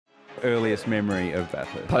earliest memory of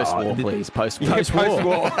Bathurst? Post-war, please. Post-war.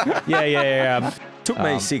 Post-war. Yeah. Took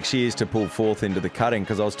me 6 years to pull fourth into the cutting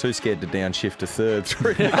because I was too scared to downshift to third.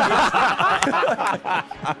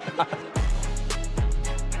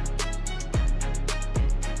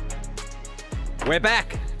 We're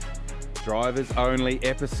back. Drivers only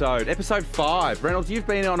episode 5. Reynolds, you've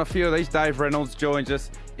been on a few of these. Dave Reynolds joins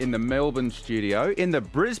us in the Melbourne studio. In the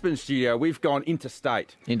Brisbane studio, we've gone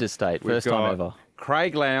interstate. Interstate, We've first time got ever.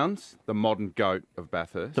 Craig Lowndes, the modern GOAT of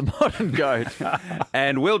Bathurst. The modern GOAT.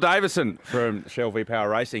 And Will Davison from Shell V-Power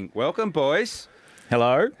Racing. Welcome, boys.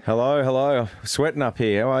 Hello. Hello. Sweating up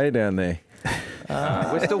here. How are you down there?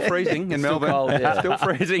 We're still freezing in Still Melbourne. cold, yeah. Still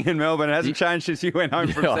freezing in Melbourne. It hasn't changed since you went home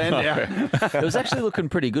from Sandown. It was actually looking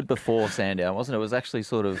pretty good before Sandown, wasn't it? It was actually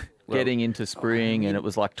sort of getting into spring, and it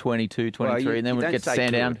was like 22, 23, and then you we'd get to don't say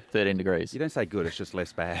Sandown, good. 13 degrees. You don't say good, it's just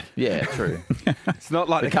less bad. Yeah, true. It's not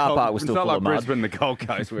like The car park was still it's not full like of mud. Brisbane, the Gold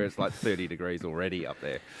Coast, where it's like 30 degrees already up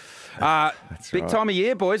there. Big right. time of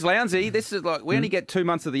year, boys. Lowndesy, this is like we only get 2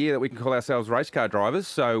 months of the year that we can call ourselves race car drivers,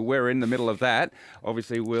 so we're in the middle of that.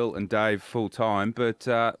 Obviously, Will and Dave full time, but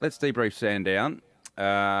let's debrief Sandown.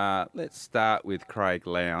 Let's start with Craig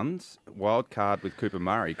Lowndes. Wild card with Cooper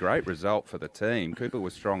Murray. Great result for the team. Cooper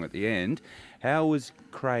was strong at the end. How was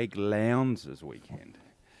Craig Lowndes' weekend?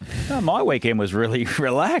 Oh, my weekend was really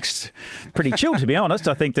relaxed, pretty chill, to be honest.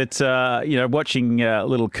 I think that, watching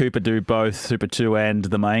little Cooper do both Super 2 and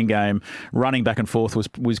the main game, running back and forth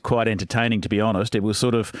was quite entertaining, to be honest. It was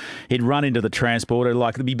sort of, he'd run into the transporter,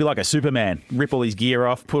 he'd be like a Superman, rip all his gear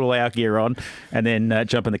off, put all our gear on, and then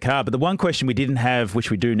jump in the car. But the one question we didn't have, which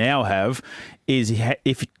we do now have, is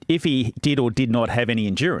if he did or did not have any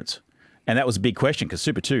endurance. And that was a big question because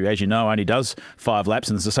Super 2, as you know, only does 5 laps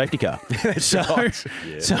and it's a safety car. So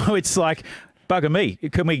it's like, bugger me.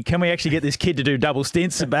 Can we actually get this kid to do double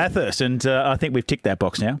stints at Bathurst? And I think we've ticked that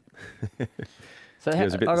box now. So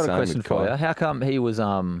was a bit I got the a same question with for Kyle. you. How come he was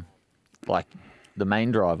like the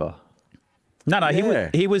main driver? No,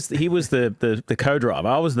 Yeah. he was the co-driver.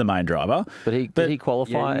 I was the main driver. But did he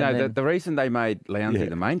qualify? Yeah, and no, then- the reason they made Lowndesy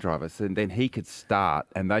the main driver, so then he could start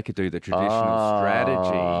and they could do the traditional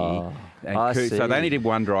strategy. And I so they only see. did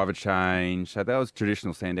one driver change. So that was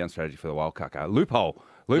traditional Sandown strategy for the wildcard car. Loophole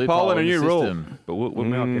and Loophole a in new the rule. system. But we'll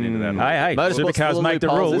not get into that. Hey, Motorsport's full supercars of make the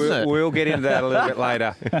loopholes, rules. isn't it? We'll get into that a little bit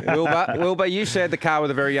later. Wilbur, you shared the car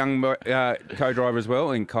with a very young co-driver as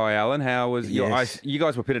well in Kai Allen. How was Yes. you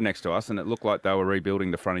guys were pitted next to us, and it looked like they were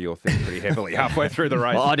rebuilding the front of your thing pretty heavily halfway through the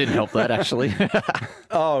race. Well, I didn't help that actually.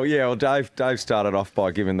 Oh yeah, well Dave started off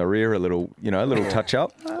by giving the rear a little touch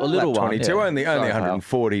up. A little Lap one, 22, yeah. only Sorry, Kyle.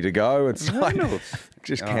 140 to go. It's like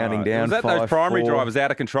just counting down. Was that those 5, primary 4. drivers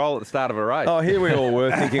out of control at the start of a race? Oh, here we all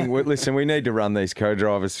were thinking, listen, we need to run these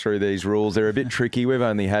co-drivers through these rules. They're a bit tricky. We've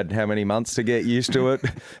only had how many months to get used to it?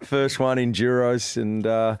 First one, Enduros, and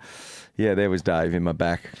there was Dave in my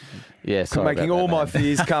back. Yeah, sorry making about all that, my man.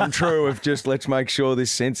 fears come true of just let's make sure this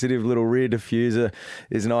sensitive little rear diffuser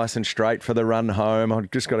is nice and straight for the run home. I've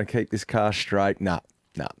just got to keep this car straight. Nah,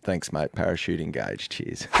 thanks, mate. Parachute engaged.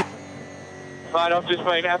 Cheers. Mate, I've just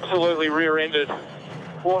been absolutely rear-ended.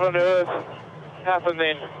 What on earth happened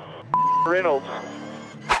then? Reynolds.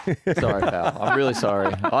 Sorry, pal. I'm really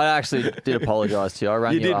sorry. I actually did apologise to you. I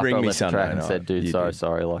rang You you did after ring I me left the Sunday track and night. said, dude, You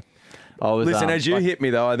sorry. did. Like, I was. Listen, as you like, hit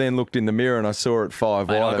me, though, I then looked in the mirror and I saw it 5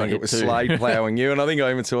 Mate, I wide. I got think hit it was too. Slade ploughing you, and I think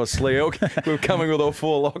I even saw a Sleelk. We were coming with all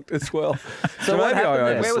 4 locked as well. So what maybe I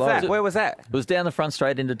happened there? overslowed. Where was that? It was down the front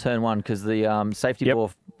straight into turn 1 because the safety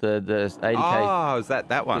ball, the 80k. Oh, is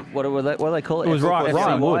that one? What do they call it? It was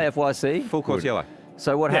Ryan Wood. FYC. Full course yellow.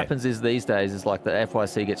 So what happens is these days is like the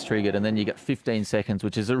FYC gets triggered and then you get 15 seconds,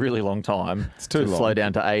 which is a really long time. It's too to long. slow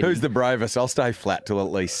down to 80. Who's the bravest? I'll stay flat till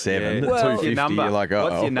at least 7. Yeah. Well, 250, your number? you're like,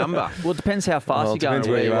 What's your number? Well, it depends how fast Well, you're it going depends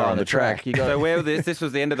and where you are on the track. You got So where was this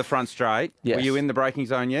was the end of the front straight. Yes. Were you in the braking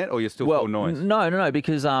zone yet, or you're still full noise? No,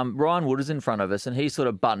 because Ryan Wood is in front of us and he sort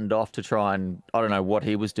of buttoned off to try and, I don't know what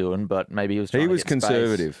he was doing, but maybe he was trying He to was get space.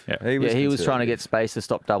 conservative. Yeah. He was trying to get space to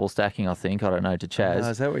stop double stacking, I think. I don't know, to Chaz. Oh,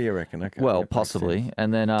 is that what you reckon? Okay. Well, yeah, makes possibly. sense.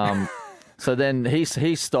 And then so then he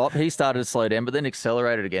stopped. He started to slow down, but then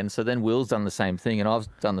accelerated again. So then Will's done the same thing, and I've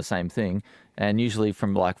done the same thing. And usually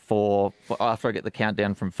from like 4, after I get the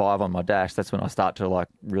countdown from 5 on my dash, that's when I start to like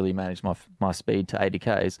really manage my speed to 80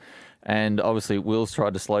 Ks. And obviously, Will's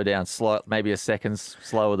tried to slow down, maybe a second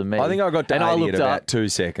slower than me. I think I got to and 80 at about 2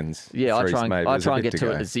 seconds. Yeah, I try and get to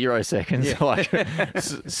go. it at 0 seconds, like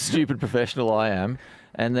stupid professional I am.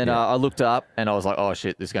 And then I looked up and I was like, oh,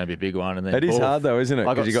 shit, this is going to be a big one. And then it is hard, though, isn't it?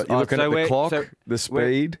 Because you're looking at the clock, the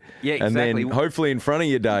speed, and then hopefully in front of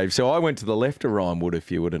you, Dave. So I went to the left of Ryan Wood,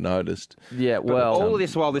 if you would have noticed. Yeah, well... all of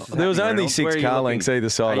this while this is there was only Reynolds, 6 car lengths either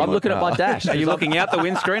side. I'm looking at my dash. Are you looking out the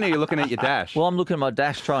windscreen or are you looking at your dash? Well, I'm looking at my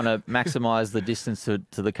dash trying to maximise the distance to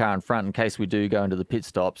the car in front in case we do go into the pit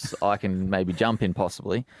stops. I can maybe jump in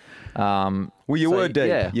possibly. Well, you were deep.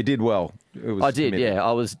 Yeah. You did well. I did, yeah.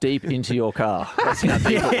 I was deep into your car. That's how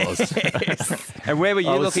deep it was. And where were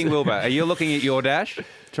you looking, Wilbur? Are you looking at your dash,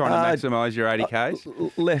 trying to maximise your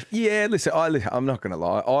 80Ks? Left. Yeah, listen, I'm not going to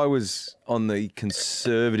lie. I was on the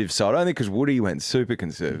conservative side, only because Woody went super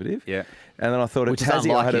conservative. Yeah. And then I thought at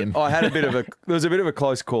Tassie, I had a bit of a... There was a bit of a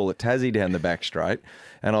close call at Tassie down the back straight.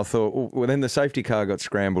 And I thought, well, then the safety car got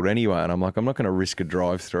scrambled anyway. And I'm like, I'm not going to risk a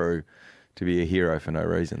drive-through to be a hero for no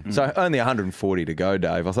reason. So only 140 to go,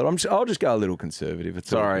 Dave. I thought, I'll just go a little conservative. It's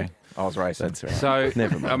Sorry, I was racing. That's right. So,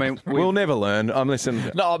 never mind. I mean, we'll never learn. I'm listening.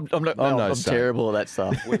 No, I'm terrible at that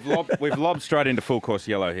stuff. We've lobbed straight into full course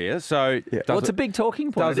yellow here. So, well, it's a big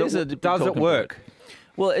talking point. Does it work?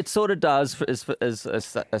 Well, it sort of does as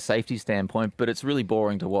a safety standpoint, but it's really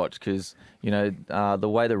boring to watch because, you know, the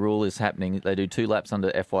way the rule is happening, they do 2 laps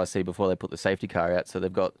under FYC before they put the safety car out, so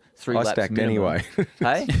they've got 3 laps stacked minimum. anyway.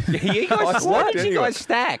 Hey? Why did you guys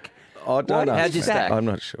stack? I don't know. How'd you stack? I'm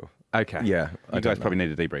not sure. Okay. Yeah. You guys probably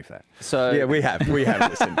need to debrief that. So yeah, we have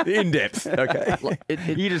listened in depth. Okay.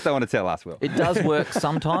 You just don't want to tell us, Will. It does work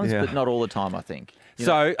sometimes, but not all the time, I think.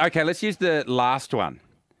 So, okay, let's use the last one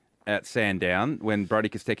at Sandown when Brody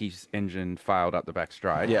Kostecki's engine failed up the back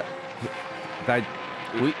straight. Yeah.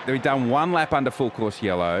 They'd done 1 lap under full course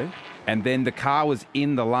yellow, and then the car was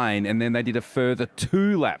in the lane, and then they did a further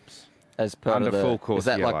 2 laps. As per under full course is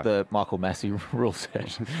that yellow. like the Michael Massey rule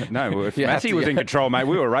set? No, if Massey was in control, mate,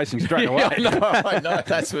 we were racing straight away. I know.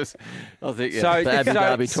 That's was. I think the Abu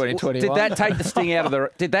Dhabi 2021. Did that take the sting out of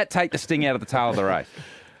the? Did that take the sting out of the tail of the race?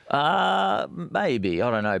 Maybe,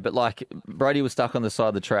 I don't know. But like Brody was stuck on the side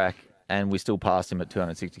of the track, and we still passed him at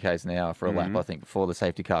 260 k's an hour for a lap. I think before the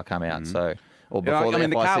safety car come out. So. Or before the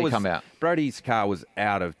FYC come out. Brody's car was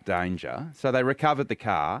out of danger, so they recovered the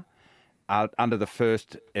car under the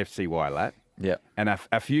first FCY lap. Yeah. And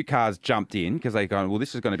a few cars jumped in because they go, well,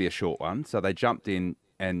 this is going to be a short one. So they jumped in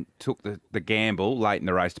and took the gamble late in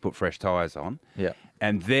the race to put fresh tyres on. Yeah.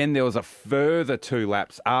 And then there was a further 2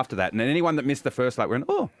 laps after that. And then anyone that missed the first lap went,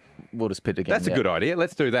 oh, we'll just pit again. That's a good idea.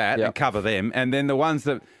 Let's do that and cover them. And then the ones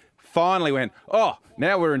that finally went, oh,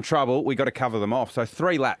 now we're in trouble. We got to cover them off. So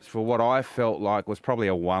 3 laps for what I felt like was probably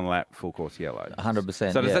a 1 lap full course yellow.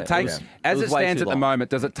 100%. So does it take, as it stands at the moment,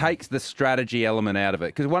 does it take the strategy element out of it?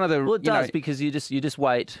 Because one of the it does because you just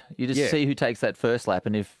wait. You just see who takes that first lap,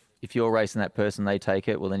 and if you're racing that person, they take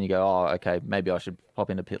it. Well, then you go, oh, okay, maybe I should pop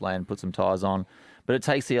into pit lane and put some tyres on. But it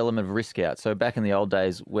takes the element of risk out. So back in the old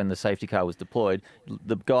days when the safety car was deployed,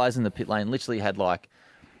 the guys in the pit lane literally had like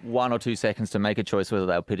 1 or 2 seconds to make a choice whether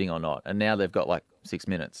they were pitting or not. And now they've got like 6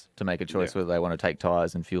 minutes to make a choice whether they want to take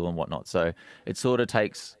tyres and fuel and whatnot. So it sort of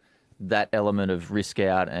takes that element of risk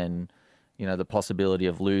out and, you know, the possibility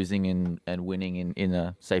of losing and winning in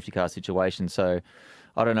a safety car situation. So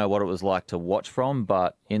I don't know what it was like to watch from,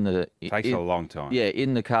 but it takes a long time. Yeah,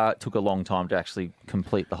 in the car, it took a long time to actually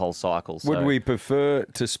complete the whole cycle. So. Would we prefer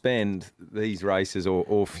to spend these races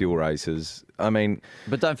or fuel races? I mean,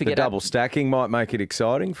 but don't forget, the double stacking might make it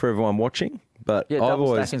exciting for everyone watching. But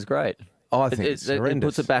double stacking's great. I think it's horrendous. It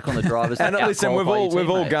puts it back on the drivers. And listen, we've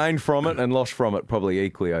all gained from it and lost from it probably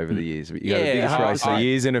equally over the years. You got the biggest race of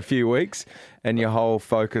years in a few weeks, and your whole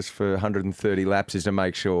focus for 130 laps is to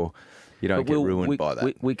make sure you don't get ruined by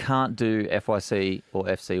that. We can't do FYC or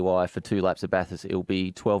FCY for 2 laps at Bathurst. It'll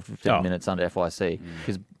be 12 to 15 minutes under FYC.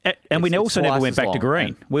 And we also never went back to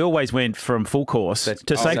green. We always went from full course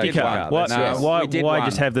to safety car. Why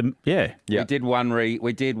just have them? Yeah. We did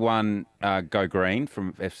one go green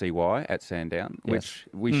from FCY at Sandown, which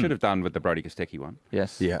we should have done with the Brody Kostecki one.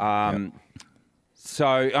 Yes. Yeah.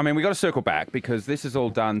 So, I mean, we've got to circle back because this is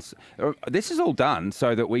all done. This is all done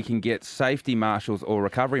so that we can get safety marshals or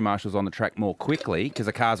recovery marshals on the track more quickly because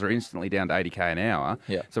the cars are instantly down to 80k an hour.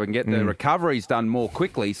 Yeah. So we can get the recoveries done more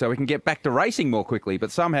quickly so we can get back to racing more quickly.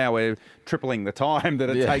 But somehow we're tripling the time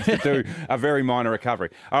that it takes to do a very minor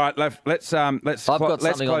recovery. All right, let's I've got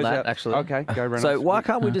something on that, actually. Okay, go Reynolds. So why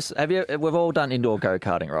can't we just we've all done indoor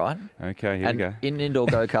go-karting, right? Okay, here we go. In indoor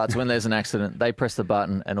go-karts, when there's an accident, they press the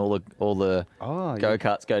button and all the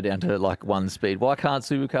go-karts go down to like 1 speed. Why can't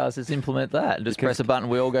supercars just implement that and just press a button,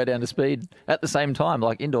 we all go down to speed at the same time?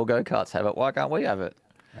 Like indoor go-karts have it. Why can't we have it?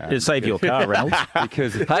 It'd save your car, Reynolds.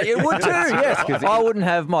 Because Hey, it would too, yes. I wouldn't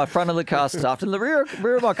have my front of the car stuffed and the rear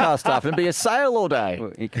of my car stuffed and be a sail all day.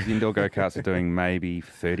 Because indoor go-karts are doing maybe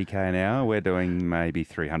 30k an hour. We're doing maybe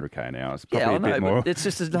 300k an hour. It's probably a bit more. But it's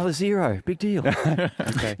just another zero. Big deal.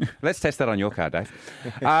 Okay. Let's test that on your car, Dave.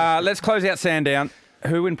 Let's close out Sandown.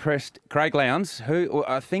 Who impressed Craig Lowndes? Well,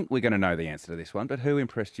 I think we're going to know the answer to this one, but who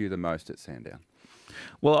impressed you the most at Sandown?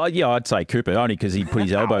 Well, yeah, I'd say Cooper, only because he put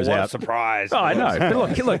his elbows what out. A surprise. Oh, I know.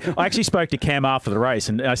 But look, I actually spoke to Cam after the race,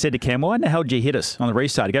 and I said to Cam, why in the hell did you hit us on the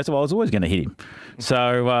restart? He goes, well, I was always going to hit him.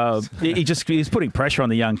 So he's putting pressure on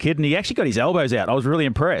the young kid, and he actually got his elbows out. I was really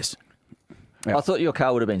impressed. Yep. I thought your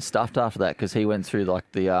car would have been stuffed after that because he went through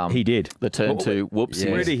like the he did the turn 2 whoops.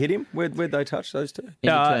 Where did he hit him? Where'd they touch those two? In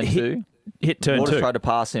turn 2. Hit turn 2. Tried to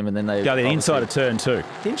pass him and then they go the inside of turn 2.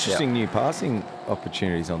 Interesting new passing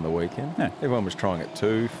opportunities on the weekend. Yeah. Everyone was trying at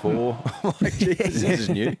 2, 4. Like, Jesus, this is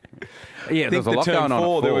new. Yeah, there's a lot going on.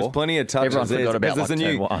 4, there was plenty of touches. Everyone forgot about there's like a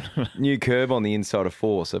turn 1. new curb on the inside of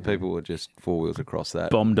 4, so people were just 4 wheels across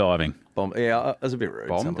that. Bomb diving. Yeah, it was a bit rude.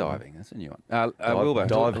 Bomb diving, that's a new one. Wilbur,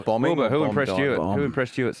 dive bombing. Wilbur, who impressed dive you? bomb. Who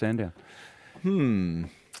impressed you at Sandown?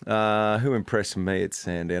 Who impressed me at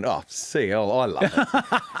Sandown? Oh, CL, I love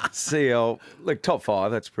it. CL, like top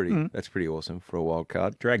 5. That's pretty awesome for a wild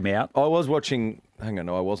card. Drag me out. I was watching. Hang on,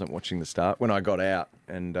 no, I wasn't watching the start when I got out.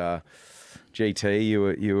 And GT,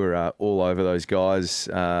 you were all over those guys.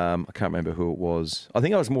 I can't remember who it was. I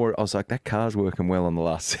think I was like, that car's working well on the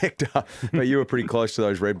last sector. But you were pretty close to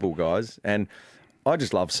those Red Bull guys, and I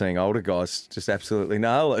just love seeing older guys just absolutely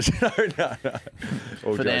nail it. No.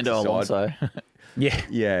 Fernando Alonso.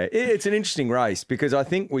 Yeah. It's an interesting race because I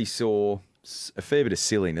think we saw a fair bit of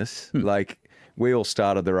silliness. Like, we all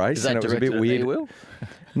started the race and it was a bit weird. Will?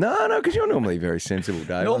 No, because you're normally very sensible,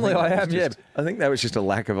 Dave. Normally I am, yeah. I think that was just a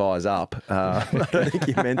lack of eyes up. I don't think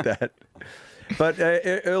you meant that. But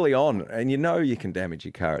early on, and you can damage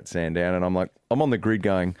your car at Sandown, and I'm on the grid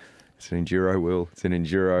going, it's an enduro, Will. It's an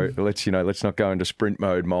enduro. Let's not go into sprint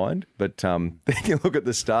mode, mind. But then you look at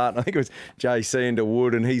the start, and I think it was JC into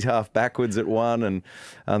Wood, and he's half backwards at 1, and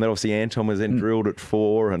then obviously Anton was then drilled at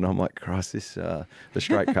 4, and I'm like, Christ, this the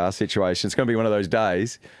straight car situation. It's going to be one of those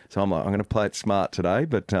days. So I'm like, I'm going to play it smart today.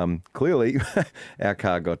 But clearly, our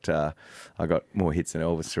car I got more hits than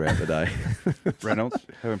Elvis throughout the day. Reynolds,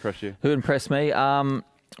 who impressed you? Who impressed me?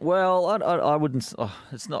 Well, I wouldn't.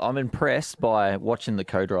 It's not. I'm impressed by watching the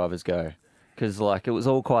co-drivers go, because like it was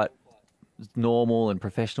all quite normal and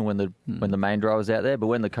professional when the main driver was out there, but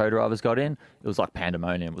when the co-drivers got in, it was like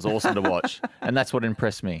pandemonium. It was awesome to watch, and that's what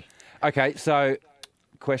impressed me. Okay, so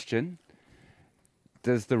question: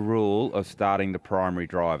 does the rule of starting the primary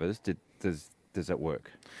drivers does it work?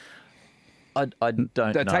 I don't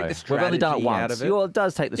know. Take the We've only done it strategy once. out of it? Well, it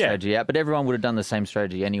does take the strategy out, but everyone would have done the same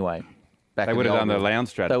strategy anyway. They would have done the Lowndes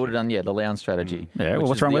strategy. They would have done, the Lowndes strategy. Yeah, well,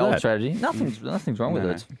 what's wrong with that? Strategy. Nothing's wrong with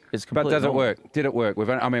it. It's but completely does it normal. work? Did it work?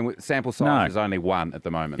 Sample size is only 1 at the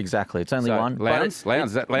moment. Exactly, it's only 1. Lowndes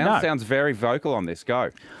sounds very vocal on this. Go.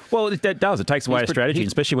 Well, it does. It takes away a strategy,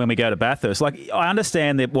 especially when we go to Bathurst. Like, I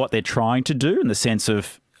understand what they're trying to do in the sense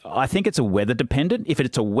of, I think it's a weather dependent. If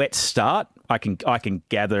it's a wet start, I can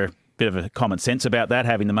gather bit of a common sense about that,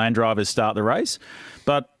 having the main drivers start the race.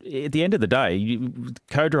 But at the end of the day,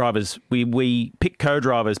 co-drivers, we pick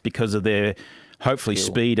co-drivers because of their hopefully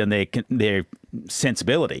speed and their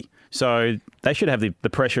sensibility. So they should have the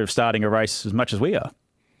pressure of starting a race as much as we are.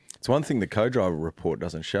 It's one thing the co-driver report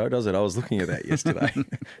doesn't show, does it? I was looking at that yesterday.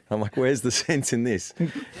 I'm like, where's the sense in this?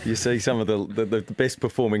 You see some of the best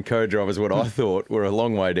performing co-drivers, what I thought were a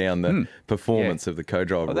long way down the performance of the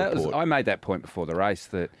co-driver report. I made that point before the race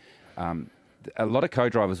that a lot of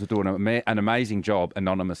co-drivers were doing an amazing job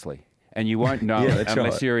anonymously. And you won't know it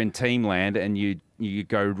unless you're in team land and you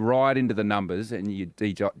go right into the numbers and you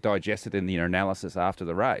digest it in your analysis after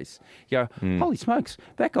the race. You go, holy smokes,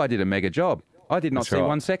 that guy did a mega job. I did not see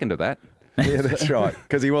 1 second of that. Yeah, that's right.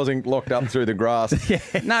 Because he wasn't locked up through the grass.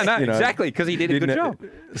 No, exactly, because he did a good job.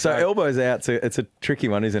 So elbows out, it's a tricky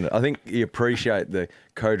one, isn't it? I think you appreciate the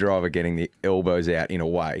co-driver getting the elbows out in a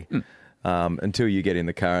way. Until you get in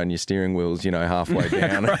the car and your steering wheel's, halfway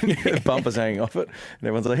down and the bumper's hanging off it. And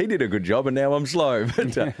everyone's like, he did a good job and now I'm slow.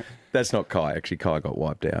 But that's not Kai. Actually, Kai got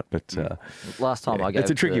wiped out. But last time I gave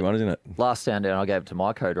it's a tricky one, isn't it? Last Sandown I gave it to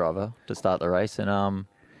my co-driver to start the race and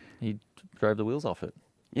he drove the wheels off it.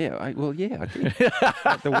 Yeah, I did.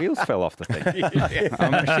 The wheels fell off the thing.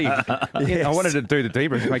 I wanted to do the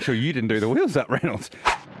debrief to make sure you didn't do the wheels up, Reynolds.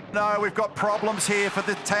 No, we've got problems here for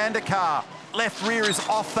the Tander car. Left rear is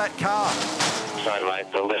off that car. So,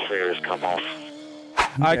 mate, the left rear has come off.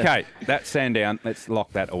 Okay, that's Sandown. Let's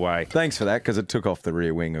lock that away. Thanks for that, because it took off the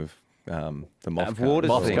rear wing of the moth car.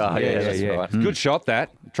 Moth car, that's right. Good shot, that.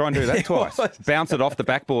 Try and do that twice. Bounce it off the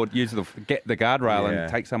backboard, get the guardrail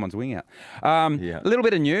and take someone's wing out. A little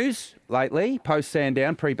bit of news lately,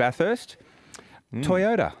 post-Sandown, Prix Bathurst.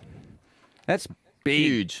 Toyota. That's big.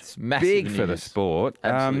 Huge. It's massive big news. For the sport.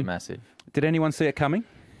 Absolutely massive. Did anyone see it coming?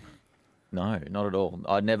 No, not at all.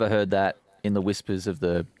 I'd never heard that in the whispers of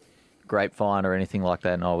the grapevine or anything like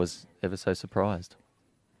that, and I was ever so surprised.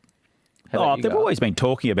 They've always been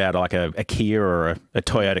talking about like a Kia or a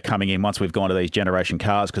Toyota coming in once we've gone to these generation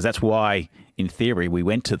cars, because that's why, in theory, we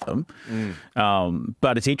went to them.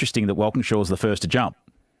 But it's interesting that Walkinshaw's the first to jump.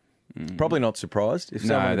 Probably not surprised. If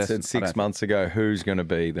someone had said 6 months ago, who's going to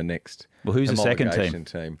be the next who's the second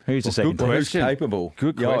team? Who's the second team? Who's capable?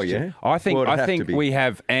 Good question. Oh, yeah? I think we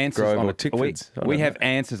have answers on we have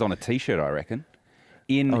answers on a T-shirt, I reckon,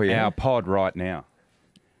 in our pod right now.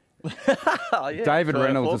 David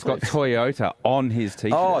Reynolds has got Toyota on his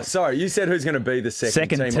T-shirt. Oh, sorry. You said who's going to be the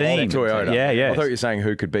second team of Toyota. Yeah. I thought you were saying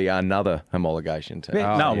who could be another homologation team.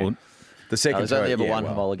 Well, the second there's only ever one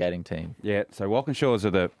homologating team. Yeah, so Walkinshaws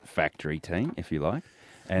are the factory team, if you like.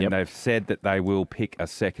 And they've said that they will pick a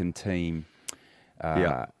second team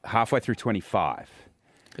halfway through 25.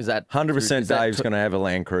 Is that 100% Dave's going to have a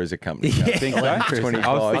Land Cruiser company? I think so. 25.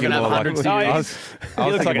 I was thinking more like he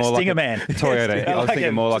looks like a Stinger man. Toyota. I was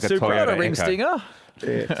thinking more like a Toyota ring Stinger.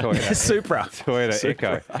 Yeah, Toyota. Supra. Toyota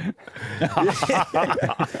Echo.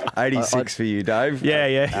 86 for you, Dave.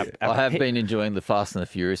 Yeah. I have been enjoying the Fast and the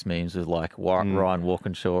Furious memes with like Ryan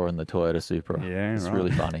Walkinshaw and the Toyota Supra. Yeah, it's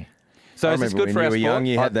really funny. So I is this remember good when for you our were sport? young,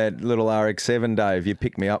 you had that little RX-7, Dave. You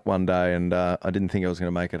picked me up one day and I didn't think I was going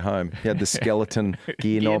to make it home. You had the skeleton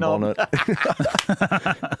gear knob on it.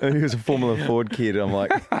 And he was a Formula Ford kid. I'm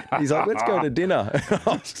like, he's like, let's go to dinner.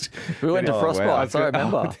 We went to Frostbites, I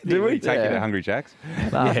remember. Did we take you to Hungry Jack's?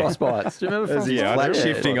 Frostbites. Do you remember Frostbites? Yeah, flat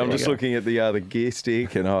shifting. I'm just looking at the gear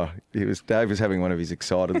stick, and Dave was having one of his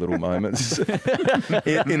excited little moments in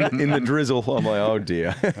the drizzle. I'm like, oh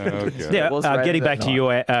dear. Getting back to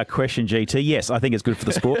your question, GT. Yes, I think it's good for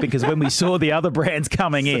the sport because when we saw the other brands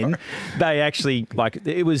coming in, they actually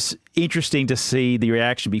it was interesting to see the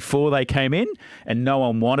reaction before they came in, and no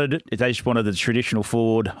one wanted it. They just wanted the traditional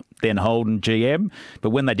Ford, then Holden, GM. But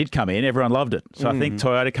when they did come in, everyone loved it. So I think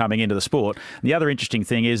Toyota coming into the sport. The other interesting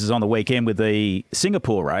thing is on the weekend with the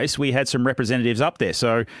Singapore race, we had some representatives up there.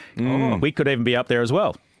 So we could even be up there as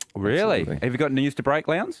well. Really? Absolutely. Have you got news to break,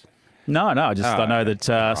 Lowndes? No. I know that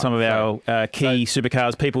some of our key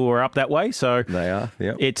supercars people were up that way, so they are.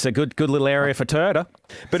 Yep. It's a good little area for Toyota.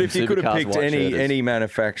 But if you could have picked any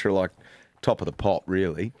manufacturer, like top of the pop,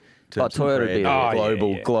 really. Toyota would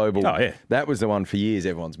be global. Oh, yeah. That was the one for years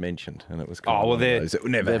everyone's mentioned, and it was kind of those. It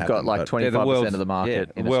never they've got like 25% of the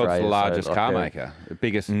market. The in world's Australia, largest so car maker,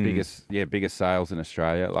 biggest sales in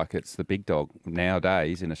Australia. Like it's the big dog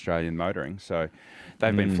nowadays in Australian motoring. So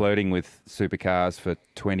they've been flirting with supercars for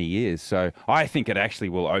 20 years. So I think it actually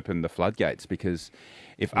will open the floodgates because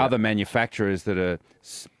if other manufacturers that are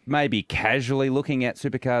maybe casually looking at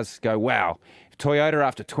supercars go, wow. Toyota,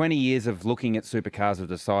 after 20 years of looking at supercars, have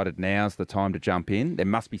decided now's the time to jump in. There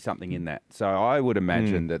must be something in that. So I would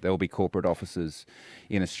imagine that there'll be corporate offices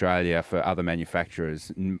in Australia for other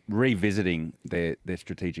manufacturers revisiting their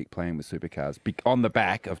strategic plan with supercars on the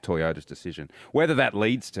back of Toyota's decision. Whether that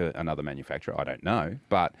leads to another manufacturer, I don't know,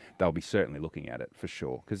 but they'll be certainly looking at it for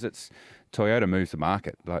sure because Toyota moves the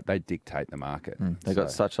market. Like they dictate the market. They've got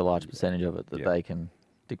such a large percentage of it that they can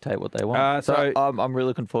dictate what they want. So I'm really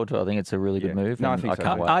looking forward to it. I think it's a really good move. No, I think so.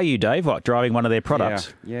 Can't wait. Are you, Dave, driving one of their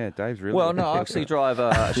products? Yeah, Dave's really well, no, I actually drive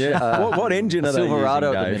a what engine are they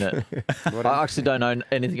Silverado using, at the minute. I actually don't know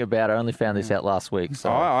anything about it. I only found this out last week. So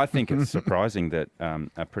I think it's surprising that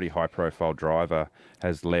a pretty high-profile driver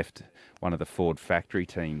has left one of the Ford factory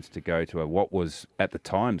teams to go to what was, at the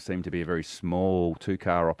time, seemed to be a very small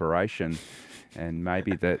two-car operation. And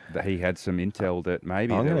maybe that he had some intel that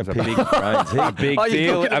maybe there was a big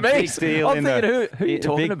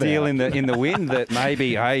deal in the wind that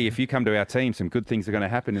maybe, hey, if you come to our team, some good things are going to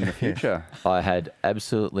happen in the future. I had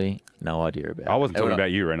absolutely no idea about it. I wasn't talking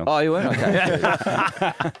about you, Reynolds. Oh, you weren't?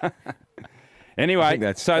 Okay.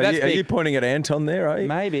 Anyway, are you pointing at Anton there, are you?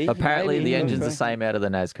 Maybe. Apparently the engine's the same out of the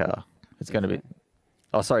NASCAR. It's going to be...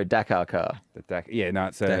 Oh, sorry, Dakar car. The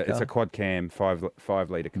it's a quad cam 5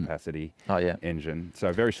 litre capacity engine.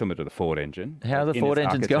 So very similar to the Ford engine. How are the Ford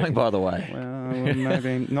engines going, by the way? Well,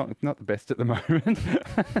 maybe not the best at the moment.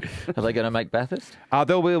 Are they going to make Bathurst?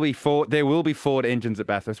 There will be Ford engines at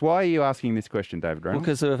Bathurst. Why are you asking this question, David Reynolds?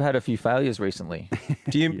 Because we've had a few failures recently.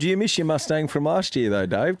 Do you miss your Mustang from last year though,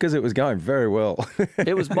 Dave? Because it was going very well.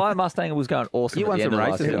 It was my Mustang. Was going awesome. You won some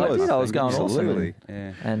races. I was going Absolutely.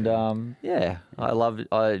 awesome. Yeah. And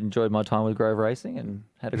I enjoyed my time with Grove Racing and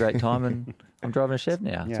had a great time. And I'm driving a Chev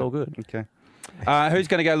now. It's all good. Okay. Who's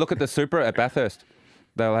going to go look at the Supra at Bathurst?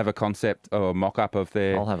 They'll have a concept or mock-up of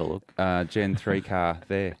their I'll have a look. Gen 3 car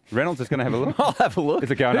there. Reynolds is going to have a look. I'll have a look.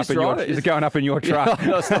 Is it going up in your truck?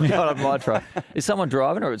 No, it's not going up in my truck. Is someone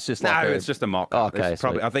driving or it's just like it's just a mock-up. Okay,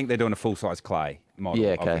 I think they're doing a full-size clay model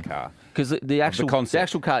of the car. Because the actual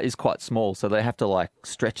car is quite small, so they have to like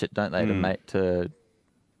stretch it, don't they, to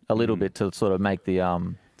a little bit to sort of make the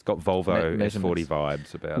It's got Volvo S40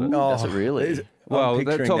 vibes about it. Does it really? Well,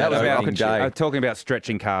 they're talking about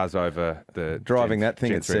stretching cars over the driving that thing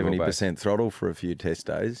Gen at 3 70% throttle for a few test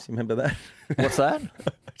days. You remember that? What's that?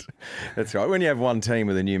 That's right. When you have one team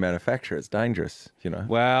with a new manufacturer, it's dangerous.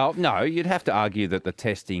 Well, no, you'd have to argue that the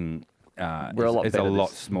testing is a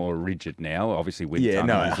lot more rigid now. Obviously, wind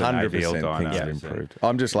tunnels and AVL dynos. Things have improved.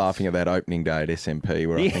 I'm just laughing at that opening day at SMP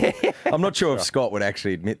where I'm not sure if Scott would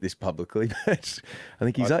actually admit this publicly, but I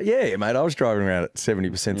think he's like, yeah, mate, I was driving around at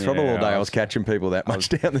 70% throttle all day. I was catching people that much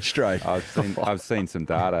down the straight. I've seen some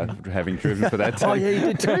data having driven for that. Oh, yeah, you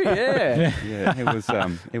did too, yeah.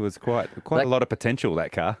 It was quite a lot of potential,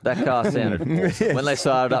 that car. That car sounded awesome. When they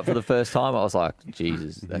started up for the first time, I was like,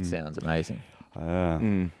 Jesus, that sounds amazing.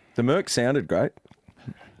 The Merc sounded great.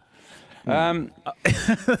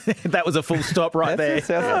 That was a full stop right there.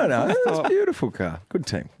 No, that's a beautiful car. Good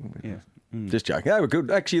team. Yeah. Just joking. They were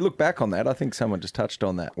good. Actually, look back on that. I think someone just touched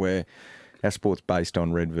on that, where our sport's based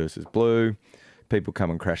on red versus blue. People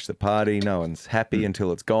come and crash the party. No one's happy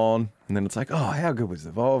until it's gone. And then it's like, oh, how good was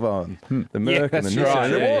the Volvo and the Merc and the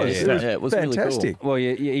Nissan? Right. It was fantastic. Really cool. Well,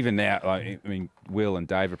 even now, Will and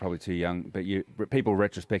Dave are probably too young, but people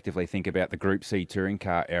retrospectively think about the Group C touring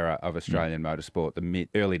car era of Australian motorsport, the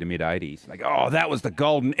early to mid 80s. Like, oh, that was the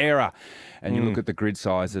golden era. And you look at the grid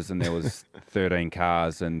sizes, and there was 13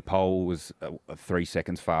 cars, and pole was 3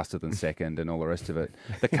 seconds faster than second, and all the rest of it.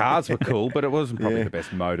 The cars were cool, but it wasn't probably the best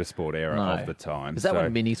motorsport era of the time. Is that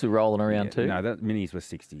when minis were rolling around too? No, that minis were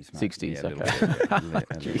 60s. Mate. 60s,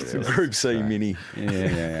 okay. Group C Mini.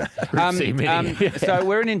 Yeah. Group C Mini. So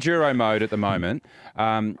we're in enduro mode at the moment,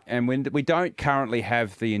 and we don't currently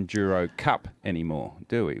have the Enduro Cup anymore,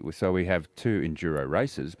 do we? So we have 2 enduro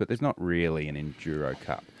races, but there's not really an Enduro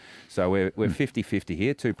Cup. So we're 50-50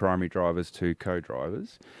 here, 2 primary drivers, 2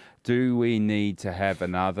 co-drivers. Do we need to have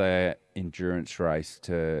another endurance race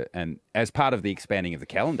and as part of the expanding of the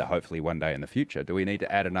calendar, hopefully one day in the future, do we need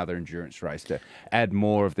to add another endurance race to add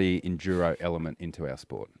more of the enduro element into our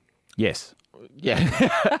sport? Yes. Yeah,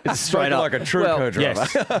 it's straight up like a true co-driver.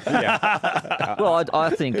 Yes. Well,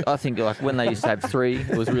 I think like when they used to have 3,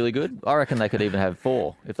 it was really good. I reckon they could even have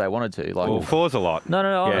 4 if they wanted to. Like, well, 4's a lot. No.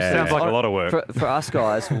 Yeah, sounds like a lot of work for us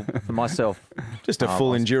guys. For myself, just a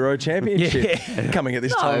full enduro championship coming at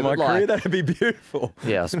this time of my career. That'd be beautiful.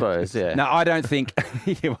 Yeah, I suppose. Yeah. No, I don't think.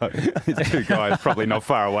 There's 2 guys probably not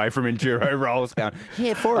far away from enduro roles going.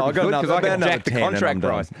 Yeah, 4 would be good because I can jack the contract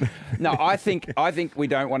price. No, I think we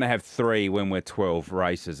don't want to have 3 when we're 12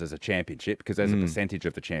 races as a championship, because as a percentage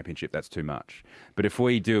of the championship, that's too much. But if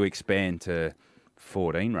we do expand to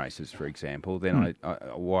 14 races, for example, then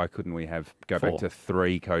why couldn't we go back to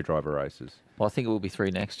 3 co-driver races? Well, I think it will be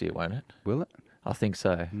 3 next year, won't it? Will it? I think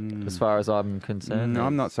so, as far as I'm concerned. No,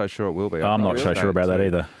 I'm not so sure it will be. I'm not so sure about that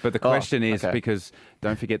either. But the question is, because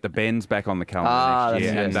don't forget the Ben's back on the calendar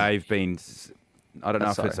next year, and they've been... I don't know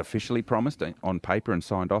if it's officially promised on paper and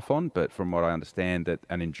signed off on, but from what I understand, that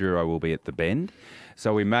an Enduro will be at the Bend.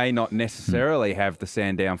 So we may not necessarily have the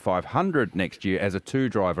Sandown 500 next year as a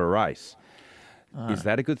 2-driver race. Is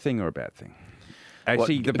that a good thing or a bad thing?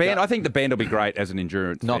 Actually, I think the Bend will be great as an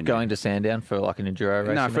endurance Not venue. Going to Sandown for like an Enduro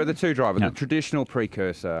race? No, for the 2-driver, the traditional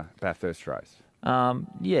precursor Bathurst race.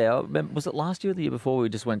 Yeah, was it last year or the year before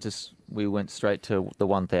we went straight to the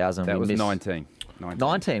 1000? That was 19.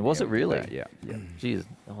 19, was it really? Yeah. Jeez,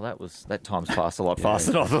 that time's passed a lot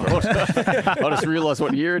faster than I thought. I just realised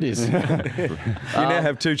what year it is. You now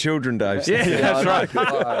have 2 children, Dave. Yeah, that's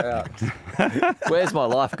right. Where's my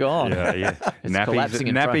life gone? Yeah. It's collapsing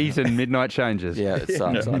in front. Nappies and midnight changes. Yeah, it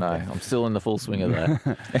sucks. I know. I'm still in the full swing of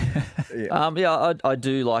that. I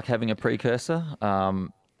do like having a precursor.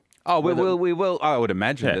 Oh, we will. I would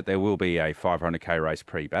imagine that there will be a 500k race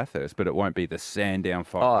pre-Bathurst, but it won't be the Sandown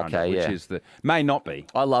 500, which is may not be.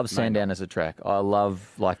 I love Sandown as a track. I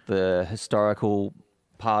love like the historical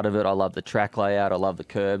part of it. I love the track layout. I love the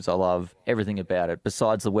curbs. I love everything about it.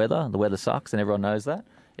 Besides the weather sucks, and everyone knows that.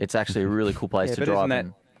 It's actually a really cool place to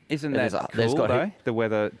drive. Isn't that cool, though? The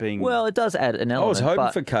weather being... Well, it does add an element. I was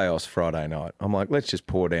hoping for chaos Friday night. I'm like, let's just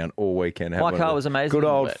pour down all weekend. My car was amazing. Good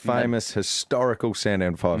old famous historical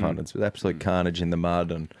Sandown 500s with absolute carnage in the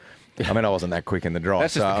mud. And I mean, I wasn't that quick in the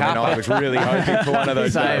drive, so I was really hoping for one of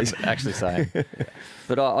those days. Actually, same.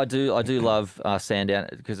 But I do love Sandown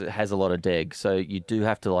because it has a lot of deg. So you do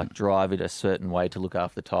have to like drive it a certain way to look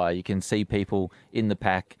after the tyre. You can see people in the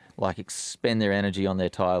pack like expend their energy on their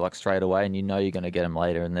tyre like straight away, and you know you're going to get them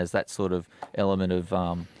later. And there's that sort of element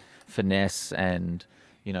of finesse and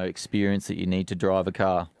experience that you need to drive a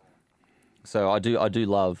car. So I do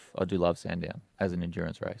love Sandown as an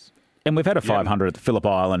endurance race. And we've had a 500 at the Phillip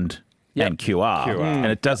Island and QR, and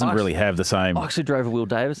it doesn't really have the same. I actually drove a Will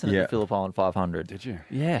Davison at the Phillip Island 500. Did you?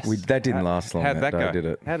 Yes. That didn't last long. How did that go? Did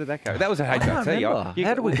it? How did that go? That was a HRT.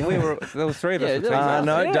 How did we go? There was three of us.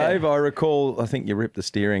 No, Dave, I recall, I think you ripped the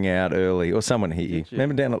steering out early, or someone hit you.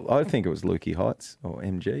 Remember down at, I think it was Lukey Heights, or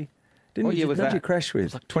MG. What year was that? Did you crash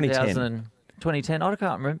with? Like 2010. 2010. I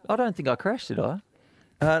can't remember. I don't think I crashed, did I?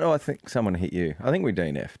 No, I think someone hit you. I think we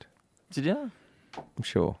DNF'd. Did you? I'm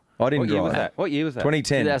sure. I didn't drive that. What year was that?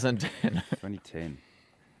 2010. 2010. 2010.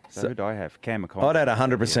 So who did I have? Cam McConnell. I'd had a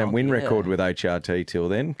 100% win record with HRT till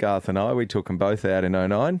then. Garth and I, we took them both out in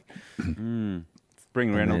 09.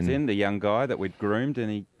 Bring Reynolds in, the young guy that we'd groomed,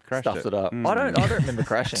 and he crashed Stuffed it up. I don't remember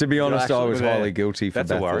crashing. To be honest, I was highly guilty for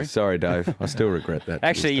That's a worry. Bathurst. Sorry, Dave. I still regret that.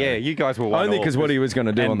 Actually, yeah, you guys were one only because what he was going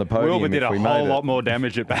to do on the podium. Wilbur did if a we whole made lot more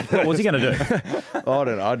damage at Bathurst. What was he going to do? I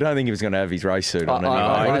don't know. I don't think he was going to have his race suit on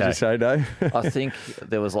anyway. What did you say, Dave? I think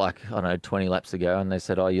there was 20 laps to go, and they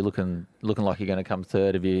said, "Oh, you're looking like you're going to come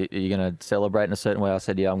third. Are you going to celebrate in a certain way?" I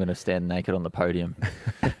said, "Yeah, I'm going to stand naked on the podium."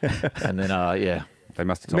 And then, They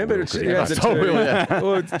must have told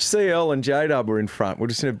Remember, CL and J-Dub were in front. We're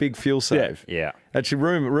just in a big fuel save. Yeah. Actually,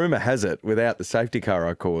 rumour has it, without the safety car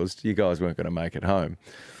I caused, you guys weren't going to make it home.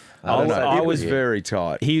 I was very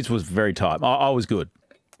tight. His was very tight. I was good.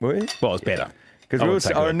 Were you? Well, I was better.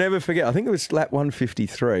 Because I'll never forget, I think it was lap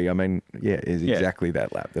 153. I mean, it's exactly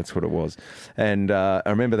that lap. That's what it was. And I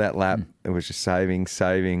remember that lap, it was just saving.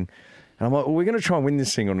 And I'm like, well, we're going to try and win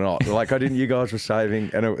this thing or not. Like, you guys were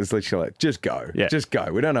saving, and it was literally like, just go. Yeah. Just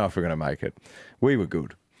go. We don't know if we're going to make it. We were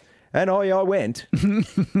good. And I went.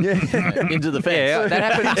 into the fence.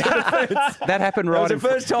 Yeah, that happened right in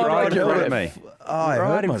front of me. I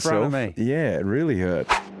hurt myself. Front of me. Yeah, it really hurt.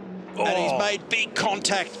 And he's made big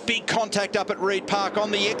contact up at Reed Park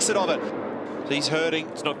on the exit of it. He's hurting.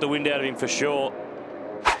 It's knocked the wind out of him for sure.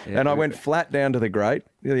 Yeah, and I went flat down to the grate,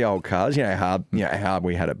 the old cars. How hard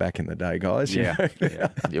we had it back in the day, guys. Yeah.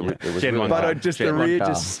 It was Gen really one But the rear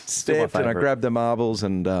just stepped, and I grabbed the marbles,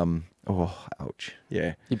 and ouch.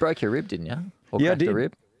 Yeah. You broke your rib, didn't you? Or Yeah, I cracked did. a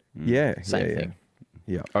rib? Yeah. Same yeah, thing.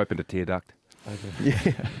 Yeah. Opened a tear duct.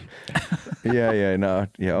 No.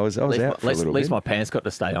 Yeah, I was out for a little bit. At least my pants got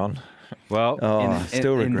to stay on. Well,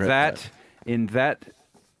 still regret in that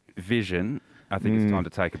vision, I think it's time to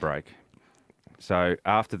take a break. So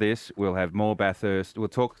after this, we'll have more Bathurst. We'll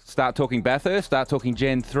start talking Bathurst, start talking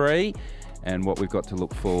Gen 3, and what we've got to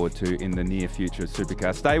look forward to in the near future of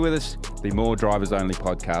Supercar. Stay with us. The More Drivers Only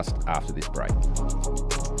podcast after this break.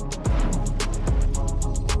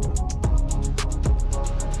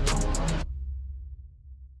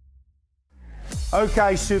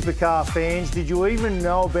 Okay, supercar fans, did you even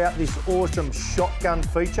know about this awesome shotgun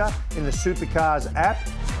feature in the Supercars app?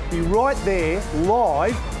 Be right there,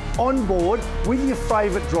 live, on board, with your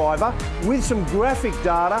favourite driver, with some graphic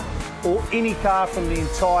data, or any car from the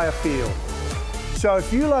entire field. So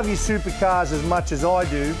if you love your supercars as much as I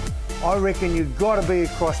do, I reckon you've got to be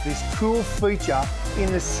across this cool feature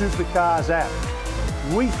in the Supercars app.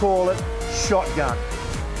 We call it Shotgun.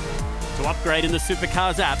 To upgrade in the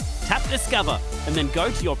Supercars app, tap Discover and then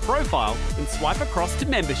go to your profile and swipe across to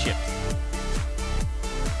memberships.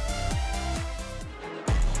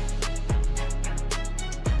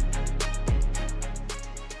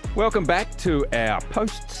 Welcome back to our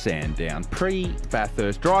post-Sandown,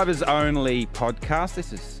 pre-Bathurst, drivers-only podcast.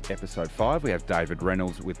 This is episode 5. We have David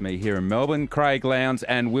Reynolds with me here in Melbourne, Craig Lowndes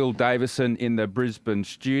and Will Davison in the Brisbane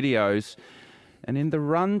studios. And in the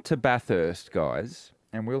run to Bathurst, guys,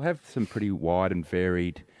 and we'll have some pretty wide and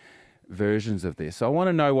varied versions of this. I want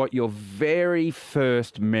to know what your very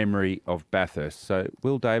first memory of Bathurst. So,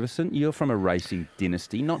 Will Davison, you're from a racing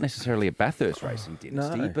dynasty, not necessarily a Bathurst racing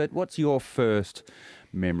dynasty, but what's your first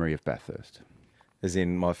memory of Bathurst? As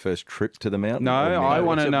in my first trip to the mountain? No, I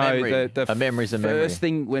want to know a memory's a memory. First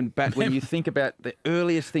thing when you think about the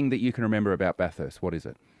earliest thing that you can remember about Bathurst. What is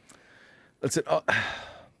it?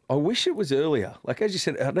 I wish it was earlier. Like, as you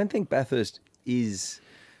said, I don't think Bathurst is,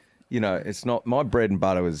 it's not, my bread and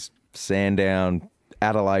butter was Sandown,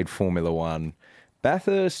 Adelaide Formula One.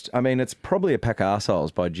 Bathurst, I mean, it's probably a pack of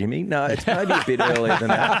arseholes by Jimmy. No, it's maybe a bit earlier than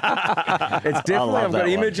that. It's definitely, I've got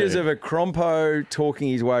images of a Crompo talking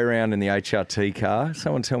his way around in the HRT car.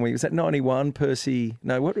 Someone tell me, was that 91, Percy?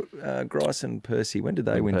 No, Grice and Percy, when did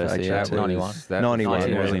they win Percy, for HRT? 91.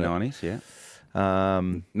 91, early 90s, yeah.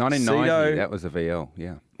 1990, Cedo, that was a VL,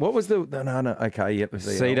 yeah. What was the... No, okay, yep.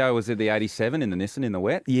 Cedo was in the 87 in the Nissan in the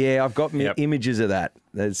wet. Yeah, I've got images of that.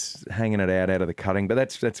 There's hanging it out of the cutting. But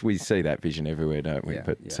that's we see that vision everywhere, don't we? Yeah,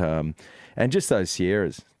 but and just those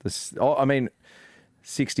Sierras.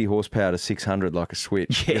 60 horsepower to 600 like a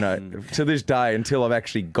switch. Yeah. To this day, until I've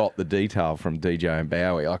actually got the detail from DJ and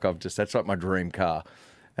Bowie, that's like my dream car.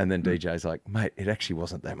 And then DJ's like, mate, it actually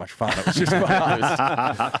wasn't that much fun. It was just fun.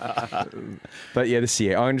 But yeah, the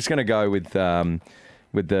Sierra. I'm just going to go with the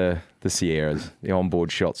Sierras, the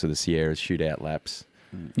onboard shots of the Sierras, shootout laps.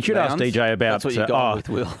 You should ask DJ about... That's what you got with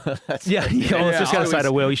Will. I was just going to say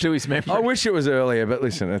to Will... To his memory. I wish it was earlier, but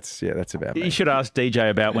listen, that's about me. You should ask DJ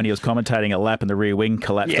about when he was commentating a lap and the rear wing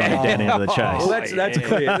collapsed on him down into the chase. Well, that's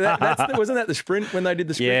clear. Wasn't that the sprint when they did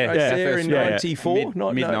the sprint race there in 94?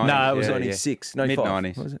 Mid-90s. No, it was 96. No,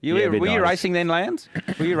 Mid-90s. Were you racing then, Lowndes?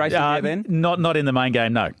 Were you racing there then? Not in the main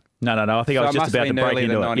game, no. No. I think I was just about to break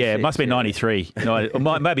into it. Yeah, it must be 93. No,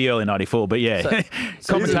 maybe early 94, but yeah.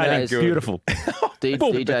 Commentating, beautiful.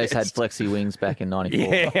 DJs had flexi wings back in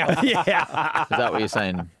 94. Yeah. Is that what you're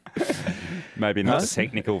saying? Maybe not a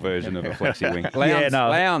technical version of a flexi wing.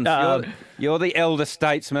 Lowndes, you're the elder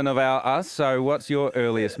statesman of us, so what's your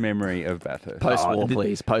earliest memory of Bathurst? Post-war,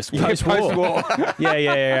 please. Post-war. Post-war.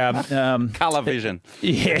 Yeah. Colour vision.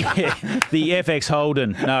 Yeah. The FX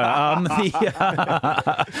Holden. No,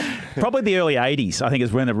 probably the early 80s, I think,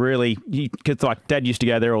 is when it really... Because like Dad used to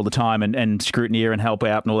go there all the time and scrutineer and help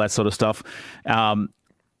out and all that sort of stuff.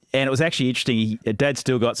 And it was actually interesting. Dad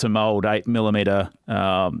still got some old 8mm,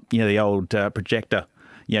 the old projector.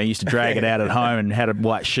 Used to drag it out at home and had a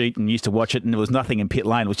white sheet and used to watch it. And there was nothing in pit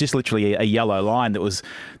lane. It was just literally a yellow line that was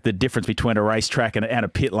the difference between a racetrack and a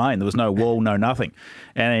pit lane. There was no wall, no nothing.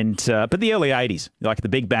 And but the early 80s, like the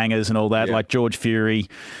big bangers and all that, like George Fury,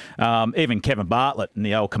 even Kevin Bartlett and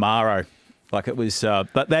the old Camaro. Like it was,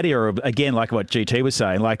 but that era, again, like what GT was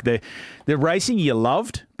saying, like the racing you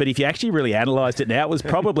loved, but if you actually really analysed it now, it was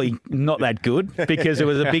probably not that good because there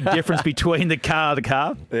was a big difference between the car.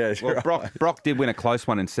 Yeah, well, Brock did win a close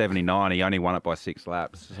one in 79. He only won it by 6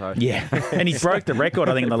 laps. So. Yeah, and he broke the record,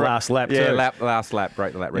 I think, in the last lap too. Yeah, last lap,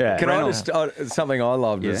 broke the lap record. Yeah. Can I just, something I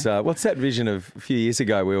loved was, what's that vision of a few years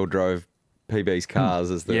ago we all drove PB's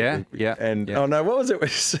cars as the oh no, what was it we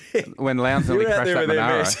said? When Lowndes nearly crashed that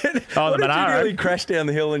Monaro. The Monaro. You nearly crashed down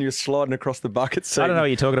the hill and you're sliding across the bucket seat. I don't know what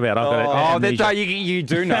you're talking about. You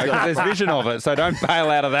do know because there's vision of it, so don't bail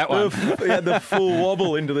out of that one. We had the full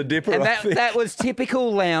wobble into the dipper. And that was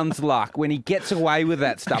typical Lowndes luck when he gets away with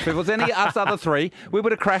that stuff. If it was any us other three, we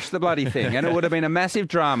would have crashed the bloody thing and it would have been a massive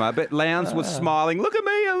drama. But Lowndes was smiling. Look at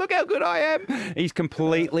me, look how good I am. He's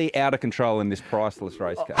completely out of control in this priceless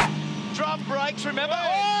race car. Drum brakes, remember?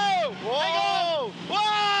 Whoa! Hang on!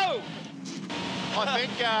 Whoa! I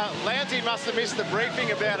think Lowndes must have missed the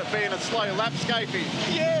briefing about it being a slow lap, Scapey.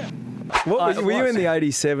 Yeah. Were you in the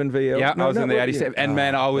 87 VL? Yeah, I was in the 87. And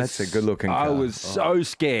man, I was... That's a good-looking car. I was so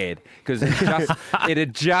scared because it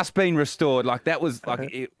had just been restored. Like, that was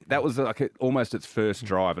almost its first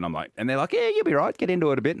drive. And I'm like... And they're like, yeah, you'll be right. Get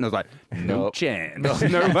into it a bit. And I was like, no chance. No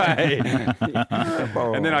way.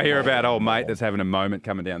 And then I hear about old mate that's having a moment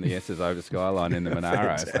coming down the S's over Skyline in the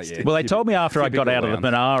Monaro. It's like, well, they told me after I got out of the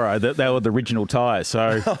Monaro that they were the original tyres.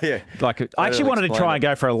 So, I actually wanted to try and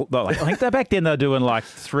go for I think back then they were doing like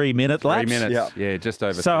 3-minute laps. 3 minutes, yeah, just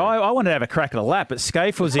over. So I wanted to have a crack at a lap, but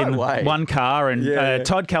Scaife was in one car and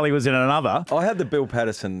Todd Kelly was in another. I had the Bill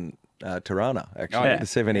Patterson Tirana, actually, the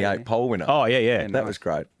 78 pole winner. Oh, yeah. That was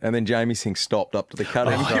great. And then Jamie Singh stopped up to the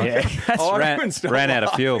cutting. Ran out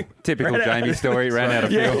of fuel. Typical Jamie story, ran out of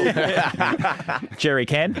fuel. Jerry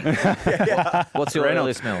can. What's your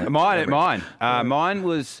earliest memory? Mine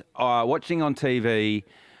was watching on TV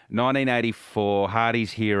 1984,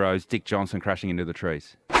 Hardy's Heroes, Dick Johnson crashing into the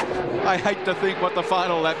trees. I hate to think what the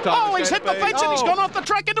final lap time is. He's hit the fence and he's gone off the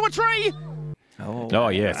track into a tree. Oh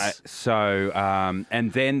yes.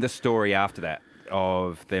 And then the story after that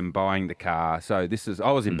of them buying the car. So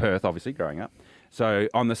I was in Perth, obviously, growing up. So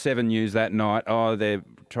on the 7 News that night, they're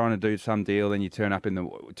trying to do some deal. Then you turn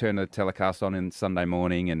the telecast on in Sunday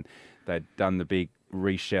morning, and they'd done the big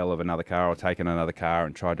reshell of another car or taken another car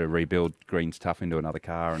and tried to rebuild Green's Tough into another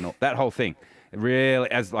car and all, that whole thing. Really,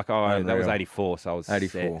 that was 84, so I was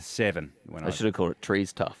 84. 7. When I should have called it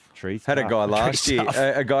Trees Tough. Trees Had Tough. a guy last year,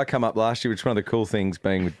 a guy come up last year, which is one of the cool things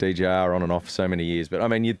being with DJR on and off for so many years. But I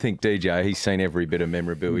mean, you'd think DJ, he's seen every bit of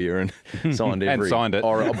memorabilia and signed every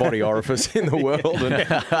it. Body orifice in the world and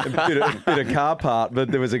a bit of car part. But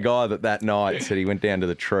there was a guy that night said he went down to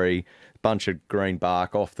the tree, bunch of green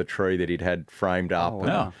bark off the tree that he'd had framed up.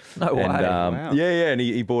 No way. Wow. Yeah, and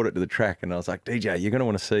he brought it to the track, and I was like, DJ, you're going to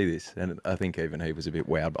want to see this. And I think even he was a bit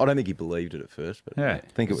wowed. I don't think he believed it at first, but I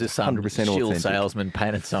think it was 100% shill authentic. salesman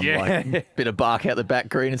painted some bit of bark out the back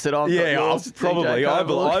green and said, "Oh, probably. I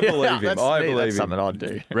believe him. I believe that's him. something I'd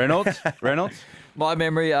do." Reynolds. My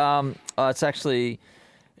memory,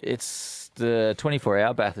 it's the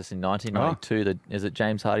 24-hour Bathurst in 1992. Is it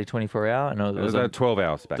James Hardy 24-hour? No, it was a 12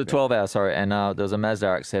 hours back. The 12 hours, sorry. And there was a Mazda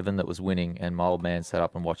RX-7 that was winning, and my old man sat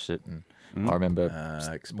up and watched it. And I remember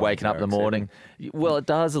waking up in the morning. Well, it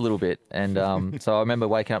does a little bit. And so I remember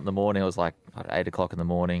waking up in the morning. It was like 8 o'clock in the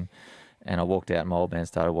morning, and I walked out, and my old man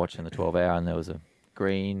started watching the 12-hour, and there was a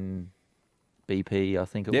green BP, I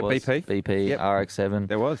think it was. BP RX-7.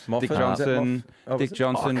 There was. Moffat. Dick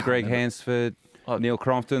Johnson, Greg Hansford. Neil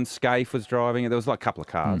Crompton, Scaife was driving it. There was like a couple of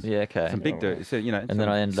cars. Yeah, okay. Some big dudes. So, and then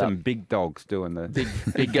I ended some up big dogs doing the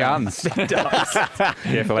big guns. Big dogs.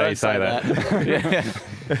 Careful how you say that.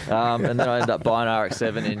 And then I ended up buying an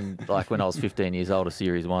RX-7 in when I was 15 years old, a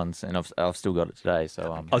Series 1s, and I've still got it today.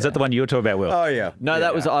 So is that the one you were talking about, Will? Oh yeah. No,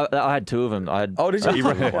 that was I had 2 of them. Did you?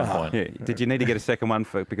 At one point. Yeah. Did you need to get a second one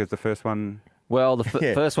because the first one? Well, the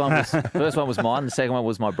first one was mine. The second one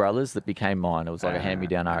was my brother's that became mine. It was like a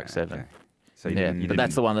hand-me-down RX-7. Okay. So but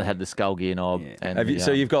that's the one that had the skull gear knob. Yeah. And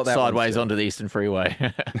so you've got that sideways onto the Eastern Freeway.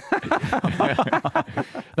 That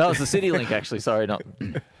was the City Link, actually. Sorry, not.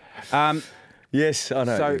 Yes, I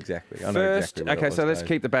know exactly. So let's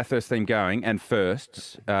keep the Bathurst theme going. And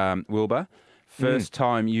firsts, Wilbur, first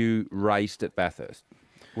time you raced at Bathurst,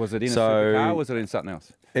 was it in a supercar or was it in something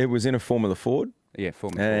else? It was in a Formula Ford. Yeah,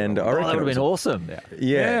 Formula and Ford. I reckon that would have been awesome.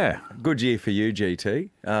 Yeah. Good year for you,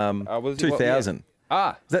 GT. 2000. Is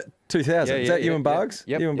that 2000? Is that you and Bugs?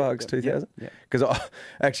 Yep, you and Bugs 2000? Because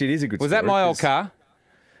actually it is a good story. Was that my old car?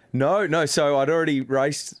 No. So I'd already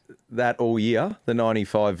raced that all year, the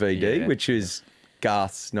 95 VD, which is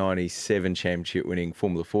Garth's 97 championship winning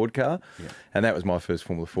Formula Ford car. Yeah. And that was my first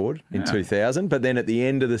Formula Ford in 2000. But then at the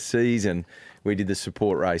end of the season, we did the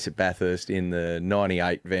support race at Bathurst in the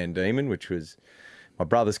 98 Van Diemen, which was my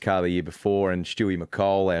brother's car the year before, and Stewie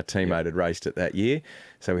McCole, our teammate, had raced it that year.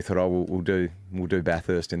 So we thought, we'll do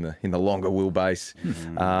Bathurst in the longer wheelbase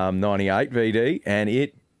 98 VD, and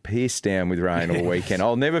it pierced down with rain all weekend.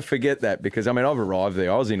 I'll never forget that because I've arrived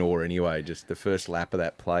there. I was in awe anyway. Just the first lap of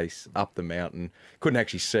that place up the mountain, couldn't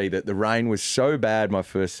actually see that the rain was so bad. My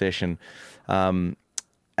first session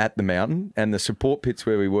at the mountain and the support pits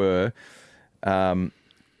where we were. I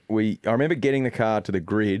remember getting the car to the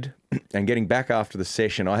grid and getting back after the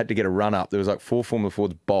session. I had to get a run up. There was like 4 Formula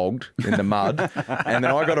Fords bogged in the mud. And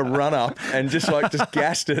then I got a run up and just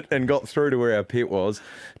gassed it and got through to where our pit was.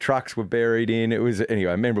 Trucks were buried in. It was,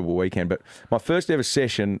 anyway, a memorable weekend. But my first ever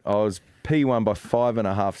session, I was P1 by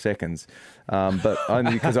 5.5 seconds. But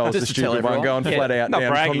only because I was the stupid one going flat out. Not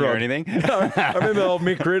down bragging or anything. No, I remember old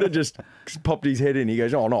Mick Ritter just popped his head in. He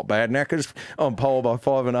goes, not bad, knackers. I'm pole by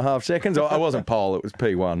 5.5 seconds. I wasn't pole, it was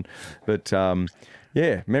P1. But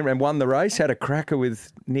remember, and won the race, had a cracker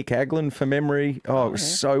with Nick Aglin for memory. Oh, it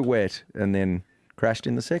was so wet. And then crashed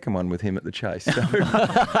in the second one with him at the chase. So,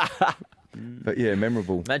 but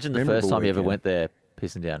memorable. Imagine the first time you ever went there,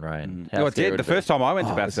 pissing down rain. Well, it did. The first time I went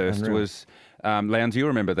to Bathurst was... Lowndes, you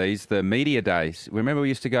remember these, the media days. Remember we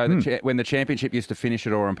used to go, when the championship used to finish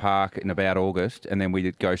at Oran Park in about August, and then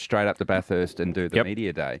we'd go straight up to Bathurst and do the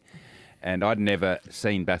media day. And I'd never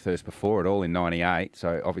seen Bathurst before at all in 98,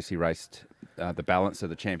 so obviously raced the balance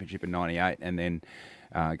of the championship in 98 and then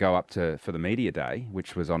go up for the media day,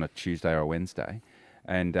 which was on a Tuesday or a Wednesday.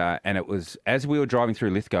 And it was, as we were driving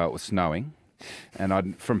through Lithgow, it was snowing. And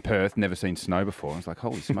I'd, from Perth, never seen snow before. I was like,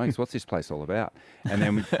 holy smokes, what's this place all about? And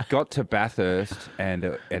then we got to Bathurst, and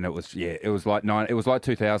it was it was like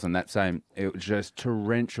 2000. It was just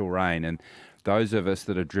torrential rain. And those of us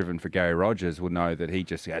that have driven for Gary Rogers would know that he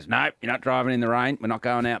just goes, no, you're not driving in the rain. We're not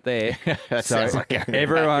going out there. So like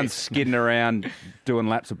everyone's skidding around doing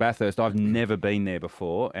laps of Bathurst. I've never been there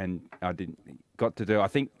before, and I got to do. I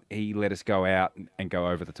think he let us go out and go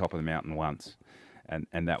over the top of the mountain once.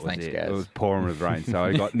 And that was it. Gaz. It was pouring with rain, so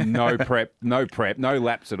I got no prep, no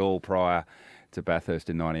laps at all prior to Bathurst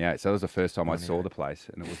in '98. So that was the first time I saw the place,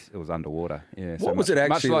 and it was underwater. Yeah. What was it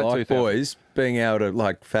actually like, boys, being able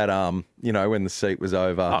to fat arm? When the seat was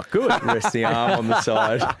over. Oh, good. Rest the arm on the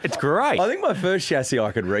side. It's great. I think my first chassis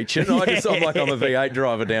I could reach it. I'm like I'm a V8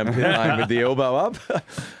 driver down pit lane with the elbow up.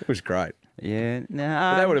 It was great. Yeah, no.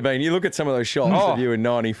 That would have been. You look at some of those shots of you in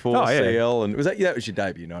 '94 CL, and that was your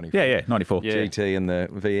debut '94. Yeah, '94. Yeah. GT and the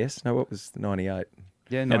VS. No, what was the '98?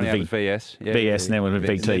 Yeah, '98 was VS. Yeah, VS, and then with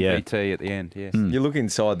VT. Yeah, VT at the end. Yes. You look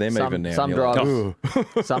inside them even now.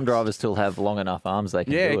 Some drivers still have long enough arms they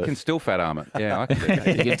can do it. Yeah, can still fat arm it. Yeah, I can do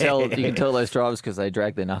that. You can tell those drivers because they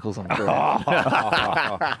drag their knuckles on the ground.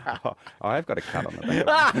 I have got a cut on the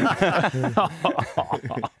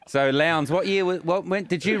back. So, Lowndes, what year?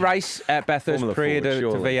 Did you race at Bathurst Prix to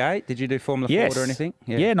V8? Did you do Formula Ford or anything?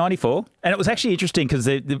 Yeah, '94. And it was actually interesting because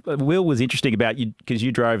the Will was interesting about you because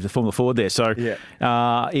you drove the Formula Ford there. So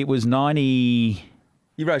it was 90.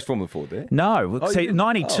 You raced Formula Ford there? No. See,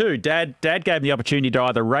 92, Dad gave me the opportunity to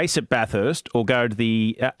either race at Bathurst or go to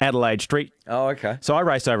the Adelaide Street. Oh, okay. So I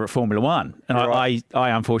raced over at Formula One. And I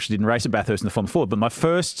unfortunately didn't race at Bathurst in the Formula Ford. But my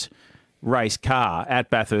first race car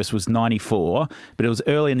at Bathurst was 94, but it was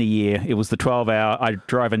early in the year. It was the 12-hour. I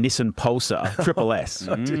drove a Nissan Pulsar Triple S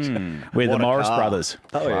with the Morris brothers.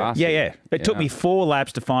 Oh, yeah. Yeah. It took me 4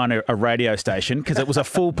 laps to find a radio station because it was a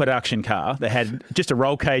full production car. They had just a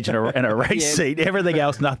roll cage and a race seat. Everything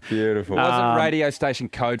else, nothing. Beautiful. Wasn't radio station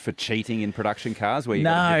code for cheating in production cars? Where you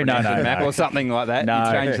no. map or something like that? No,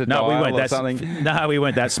 you changed the dial we weren't or something? No, we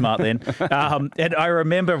weren't that smart then. And I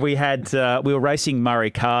remember we were racing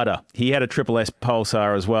Murray Carter. He had a Triple S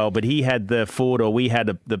Pulsar as well, but he had the 4-door. We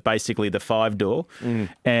had basically the 5-door.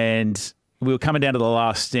 And we were coming down to the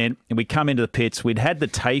last stint, and we come into the pits. We'd had the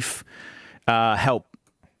TAFE help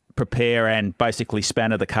prepare and basically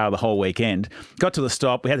spanner the car the whole weekend. Got to the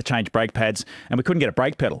stop. We had to change brake pads, and we couldn't get a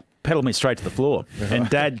brake pedal. Pedaled me straight to the floor. And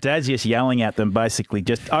Dad's just yelling at them, basically,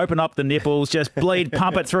 just open up the nipples, just bleed,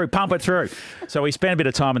 pump it through. So we spent a bit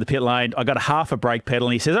of time in the pit lane. I got a half a brake pedal,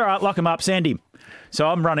 and he says, all right, lock him up, send him. So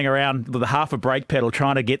I'm running around with a half a brake pedal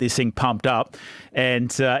trying to get this thing pumped up. And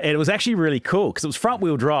it was actually really cool because it was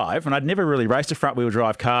front-wheel drive, and I'd never really raced a front-wheel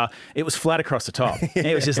drive car. It was flat across the top.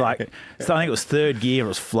 It was just I think it was third gear. It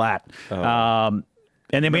was flat.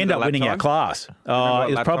 And then we ended up winning our class. It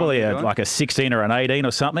was probably like a 16 or an 18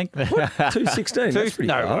 or something. 2:16. That's pretty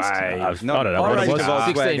fast. I don't know what it was.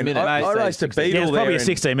 16 minutes. I raced a Beetle there. It's probably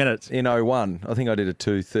 16 minutes. In 01. I think I did a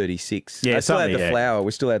 2:36. Yeah, I still had the flower.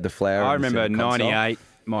 We still had the flower. I remember 98.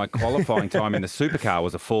 My qualifying time in the supercar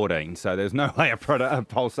was a 14, so there's no way a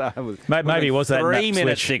Pulsar was. Maybe it was that 3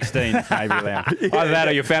 minutes 16, maybe. Either that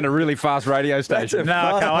or you found a really fast radio station.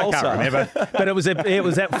 I can't remember. But it was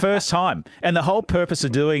that first time, and the whole purpose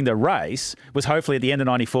of doing the race was hopefully at the end of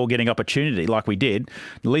 '94 getting opportunity, like we did.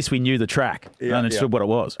 At least we knew the track and understood what it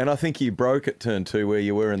was. And I think you broke at turn 2 where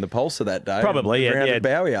you were in the Pulsar that day. Probably, yeah.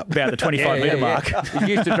 Bowie up about the 25-metre mark.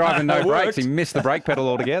 He used to drive with no brakes. He missed the brake pedal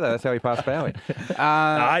altogether. That's how he passed Bowie.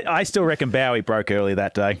 I still reckon Bowie broke early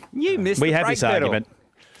that day. You missed the brake had this pedal. argument.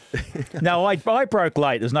 No, I broke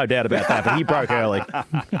late. There's no doubt about that, but he broke early.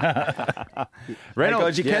 Reynolds,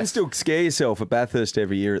 guys, you can still scare yourself at Bathurst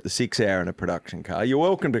every year at the 6-hour in a production car. You're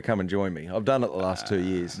welcome to come and join me. I've done it the last 2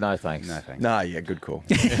 years. No, thanks. No, yeah, good call.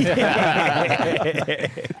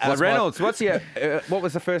 Reynolds, what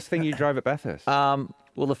was the first thing you drove at Bathurst?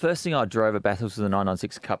 Well, the first thing I drove at Bathurst was a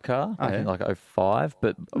 996 Cup car, I think like 05.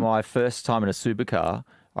 But my first time in a supercar,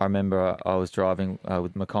 I remember I was driving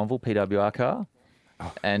with McConville PWR car.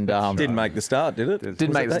 And didn't make the start, did it?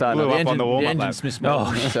 Didn't make the start. Blew up on the warm-up lap.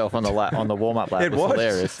 Smith-Morton itself on the warm-up lap. It was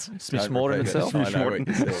hilarious. Smith-Morton itself.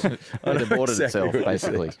 It aborted itself,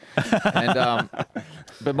 basically. And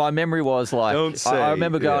but my memory was like, I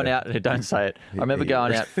remember going out. Don't say it. I remember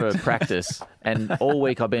going out for practice, and all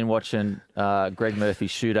week I've been watching Greg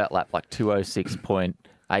Murphy's shootout lap, like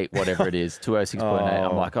 206.8, whatever it is,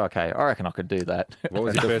 206.8. I'm like, okay, I reckon I could do that. What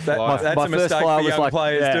was your first flyer? That's a mistake for young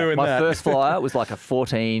players doing my that. first flyer was like a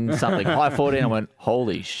 14 something, high 14. I went,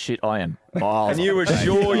 holy shit, I am miles. And you were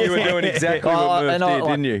sure you were doing exactly what Murph did,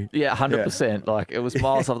 didn't you? Yeah, 100%. Like it was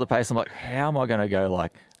miles off the pace. I'm like, how am I going to go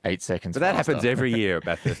like 8 seconds? But that faster? happens every year at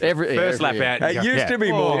Bathurst. First lap out. It used to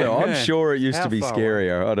be more though. I'm sure it used to be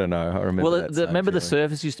scarier. I don't know. I remember. Well, remember the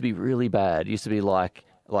surface used to be really bad. It used to be like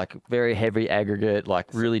very heavy aggregate, like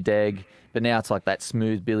really deg. But now it's like that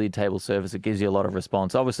smooth billiard table surface. It gives you a lot of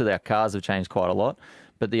response. Obviously, our cars have changed quite a lot.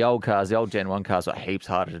 But the old cars, the old Gen 1 cars, are heaps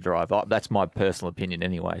harder to drive. That's my personal opinion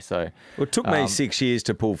anyway. So well, it took me 6 years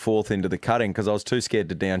to pull fourth into the cutting because I was too scared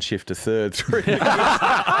to downshift to third. 3 years.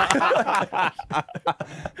 That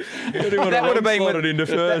would have been slotted into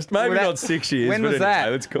first. Maybe not 6 years. When was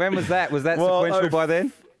that? When was that? Was that sequential by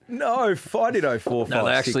then? No, I did 04,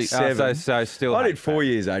 5, 6, 7. So still, I did 4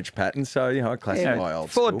 years H pattern, so I classify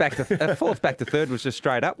old school. Fourth back to third was just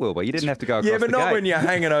straight up, Wilbur. You didn't have to go across the gate. Yeah, but not when you're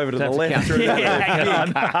hanging over to the left.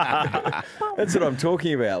 That's what I'm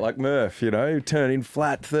talking about, like Murph. Turn in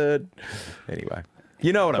flat third. Anyway,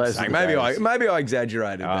 you know what I'm saying. Maybe I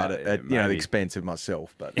exaggerated that at the expense of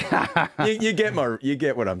myself, but you get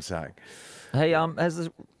what I'm saying. Hey, has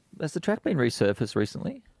the track been resurfaced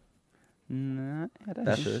recently? No, I don't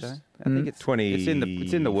think so. I think it's 20. It's in the works.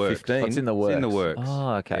 It's in the works. It's in the works.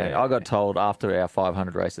 Oh, okay. Yeah. I got told after our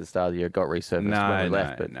 500 race at the start of the year, it got resurfaced when we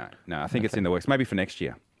left. No. I think it's in the works. Maybe for next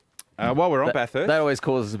year. While we're on Bathurst. That always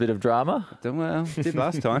causes a bit of drama. Well, it did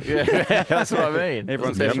last time. Yeah, that's what I mean.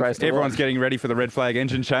 Everyone's getting ready for the red flag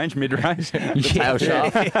engine change mid-race. Tail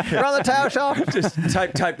shaft. Run the tail shaft. Just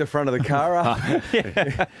tape the front of the car up.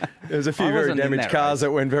 There's a few very damaged cars that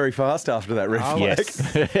went very fast after that red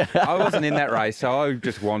flag. I wasn't in that race, so I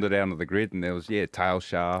just wandered out of the grid and there was, tail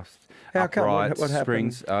shafts. How come? Uprights, what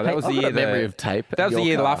happened? springs. That was the year. Memory of tape. That was the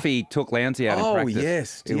year Luffy took Lowndes out in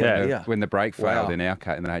practice. Oh yes, when the brake failed in our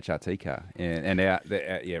car, in the HRT car, and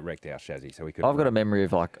it wrecked our chassis. So we could. I've got a memory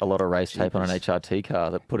of like a lot of race tape on an HRT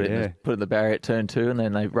car that put it in the barrier at turn 2, and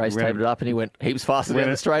then they race taped it up, and he went heaps faster down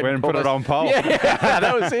the straight. Went and put it on pole. Yeah,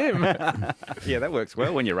 that was him. Yeah, that works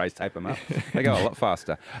well when you race tape them up. They go a lot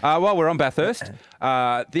faster. While we're on Bathurst,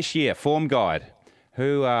 this year form guide.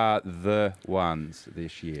 Who are the ones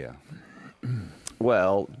this year?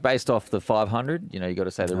 Well, based off the 500, you got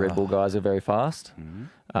to say the Red Bull guys are very fast.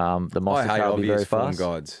 The Monster car will be very fast.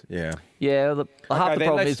 Form guides. Yeah. Yeah. Half the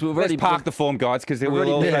problem is we've already parked the form guides because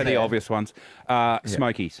we'll all say the obvious ones.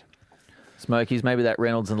 Smokies. Smokies, maybe that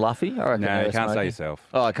Reynolds and Luffy. I reckon no, you can't say yourself.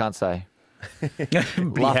 Oh, I can't say.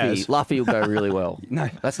 Luffy will go really well. No,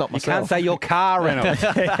 that's not myself. You can't say your car, Reynolds.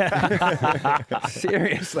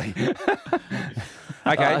 Seriously.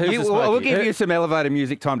 Okay, we'll give you some elevator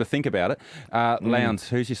music time to think about it. Lowndes,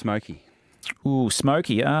 who's your Smoky? Ooh,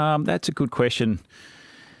 Smoky. That's a good question.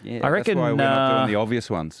 Yeah, I reckon that's why we're not doing the obvious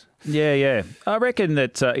ones. Yeah. I reckon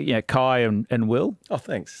that Kai and Will. Oh,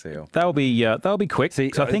 thanks, Seal. They'll be quick. See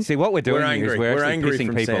what we're doing is we're actually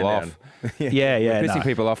pissing people off. Yeah. We're pissing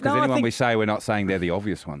people off because anyone we say, we're not saying they're the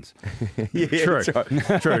obvious ones. True.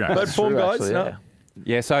 True. No. But form guides, no.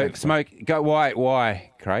 Yeah, so Smoke, go.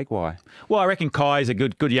 Why, Craig? Why? Well, I reckon Kai's a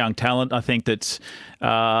good young talent. I think that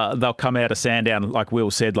they'll come out of Sandown, like Will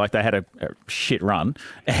said, like they had a shit run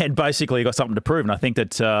and basically got something to prove. And I think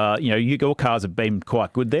that your cars have been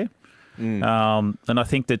quite good there. And I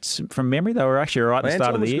think that from memory they were actually right at the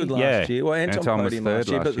start of the year. Last year. Well, Anton was third last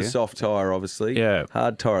year, but the soft tyre obviously. Yeah,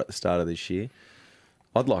 hard tyre at the start of this year.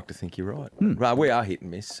 I'd like to think you're right. Well, we are hit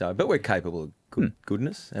and miss, but we're capable of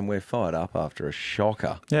goodness, and we're fired up after a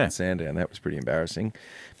shocker at Sandown. That was pretty embarrassing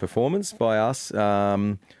performance by us.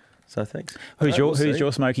 So thanks. Who's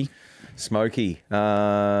your Smoky? Smoky.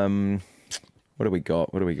 What do we got?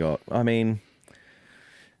 I mean,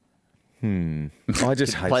 I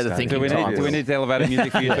just hate play the thinking. Do we need the elevator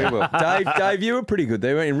music for you too, Will? Dave, you were pretty good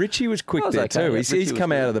there. And Richie was quick there too. He's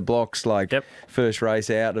come out of the blocks first race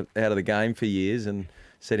out of the game for years and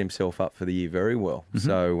set himself up for the year very well.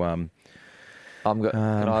 So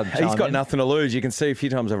he's got nothing to lose. You can see a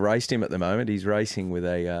few times I've raced him at the moment. He's racing with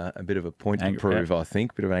a bit of a point to prove, I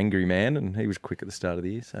think. Bit of an angry man, and he was quick at the start of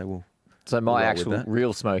the year. So my actual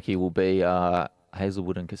real Smoky will be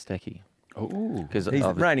Hazelwood and Kostecki. Oh, because he's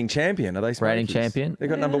the reigning champion. Are they Smokies? Reigning champion? They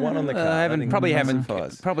got number 1 on the car. Probably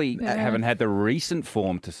haven't had the recent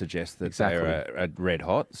form to suggest that they're red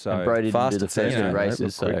hot. So and Brody didn't do the first few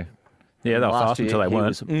races. So yeah, they were fast until they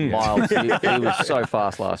weren't. He was so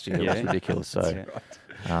fast last year. It was ridiculous. So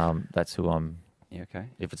that's who I'm. Yeah, okay.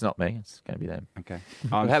 If it's not me, it's going to be them. Okay.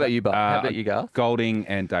 How about you, How about you, Garth? Golding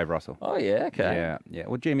and Dave Russell. Oh, yeah, okay. Yeah.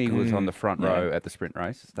 Well, Jimmy was on the front row at the sprint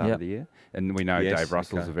race at the start of the year. And we know Dave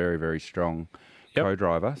Russell's a very, very strong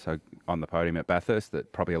co-driver. So on the podium at Bathurst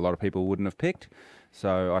that probably a lot of people wouldn't have picked.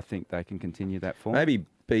 So I think they can continue that form. Maybe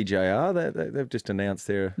BJR. They've just announced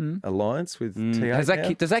their alliance with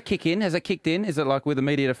T8. Does that kick in? Has it kicked in? Is it like with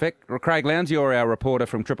immediate effect? Craig Lowndes, you're our reporter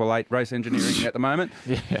from 888 Race Engineering at the moment.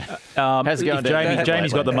 How's it going?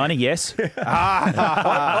 Jamie's got the money, yes.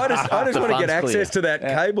 I just want to get access to that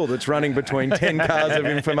cable that's running between 10 cars of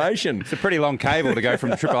information. It's a pretty long cable to go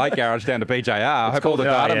from 888 garage down to BJR. I hope all the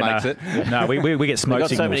data makes it. No, we get smoke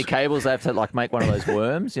signals. We've got so many cables, they have to make one of those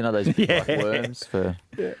worms, those like worms for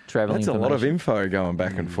travelling. That's a lot of info going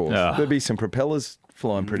back and forth. There'll be some propellers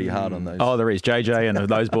flying pretty hard on those. Oh, there is. JJ and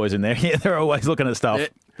those boys in there. Yeah, they're always looking at stuff.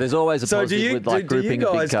 There's always a positive with grouping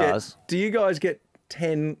of big cars. Do you guys get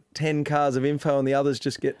 10 cars of info and the others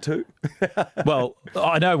just get 2? Well,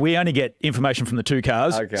 I know we only get information from the 2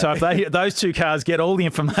 cars. Okay. So if those 2 cars get all the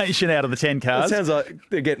information out of the 10 cars. It sounds like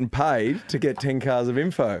they're getting paid to get 10 cars of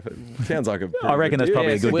info. It sounds like I reckon that's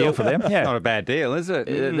probably a good deal for them. Yeah. Not a bad deal, is it?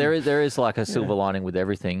 There is like a silver lining with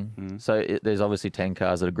everything. So there's obviously 10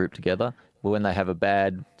 cars that are grouped together. But when they have a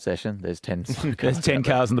bad session, there's 10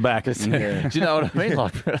 cars in the back. Do you know what I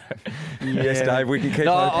mean? Yes, Dave, we can keep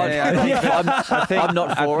I'm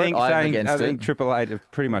not for it. I'm against it. I think 888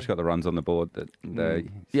 have pretty much got the runs on the board.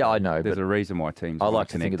 Yeah, I know. There's a reason why teams I like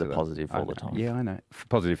to think of the positive all the time. Yeah, I know.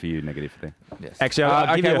 Positive for you, negative for them. Yes. Actually,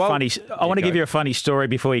 I'll give you a funny. I want to give you a funny story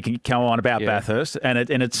before you can come on about Bathurst, and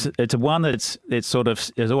it's one that's sort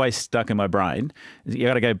of is always stuck in my brain. You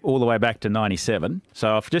got to go all the way back to '97.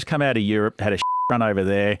 So I've just come out of Europe, had a run over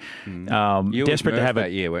there. You desperate to have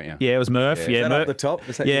that year, weren't you? Yeah, it was Murph. Yeah, Murph. Up the top?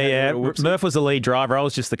 Murph was the lead driver. I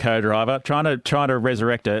was just the co-driver, trying to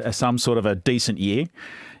resurrect some sort of a decent year.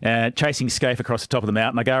 Chasing Scaife across the top of the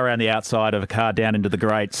mountain. I go around the outside of a car down into the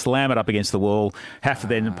grate, slam it up against the wall, have to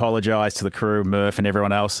then apologise to the crew, Murph and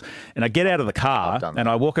everyone else. And I get out of the car and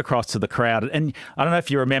I walk across to the crowd. And I don't know if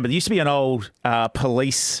you remember, there used to be an old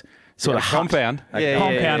police sort of compound.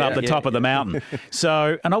 Compound up the top of the mountain.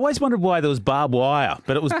 So, and I always wondered why there was barbed wire,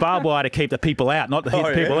 but it was barbed wire to keep the people out, not to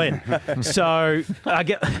hit people in. So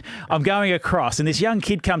I'm going across, and this young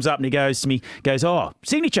kid comes up and he goes to me, "Oh,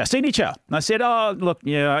 signature." And I said, "Oh, look,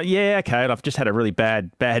 yeah, okay. I've just had a really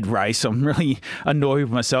bad race. I'm really annoyed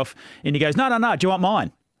with myself." And he goes, "No. Do you want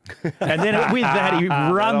mine?" And then with that, he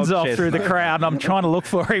runs off through the crowd, and I'm trying to look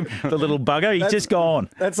for him, the little bugger. He's just gone.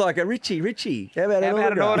 That's like a Richie. How about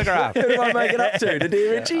an autograph? Who do I make it up to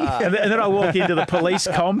dear Richie? And then I walk into the police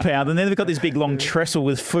compound, and then they've got this big long trestle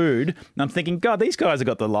with food. And I'm thinking, God, these guys have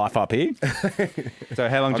got the life up here. So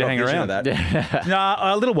how long did you hang around? No,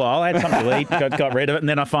 a little while. I had something to eat, got rid of it, and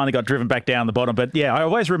then I finally got driven back down the bottom. But yeah, I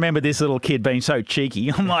always remember this little kid being so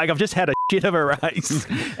cheeky. I'm like, I've just had a shit of a race,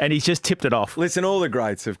 and he's just tipped it off. Listen, all the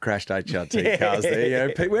greats have crashed HRT cars there.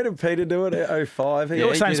 Where did Peter do it? 05?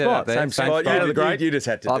 Same spot. Same spot. You just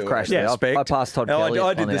had to do it. I've crashed there. I passed Todd Kelly.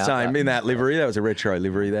 I did the same in that livery. That was a retro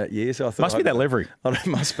livery that year. So I thought must be that livery. It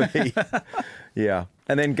must be. Yeah.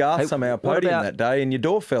 And then Garth somehow podiumed that day, and your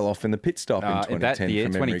door fell off in the pit stop in 2010. That year,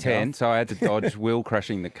 2010. So I had to dodge Will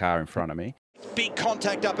crashing the car in front of me. Big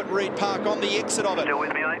contact up at Reed Park on the exit of it. Still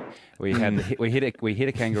with me, mate? We hit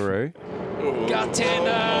a kangaroo. Garth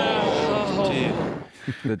Tander.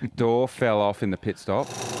 The door fell off in the pit stop.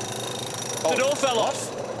 The door fell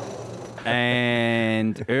off.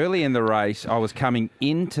 And early in the race, I was coming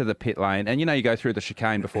into the pit lane, and you go through the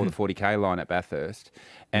chicane before the 40k line at Bathurst,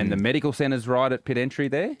 and the medical centre's right at pit entry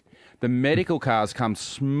there. The medical cars come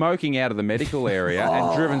smoking out of the medical area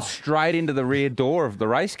and driven straight into the rear door of the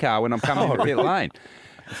race car when I'm coming into pit lane.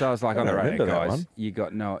 So I was like, on the radio, guys,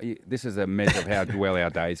 this is a measure of how well our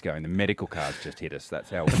day's going. The medical cars just hit us. That's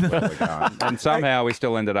how well we're going. And somehow we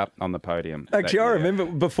still ended up on the podium. Actually, I remember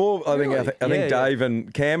before, I think Dave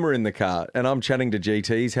and Cam were in the car, and I'm chatting to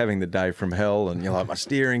GTs, having the day from hell, and you're like, my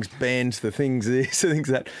steering's bent, the thing's this, the thing's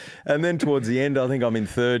that. And then towards the end, I think I'm in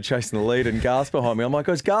third, chasing the lead, and Garth's behind me. I'm like,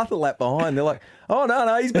 is Garth a lap behind? They're like, oh,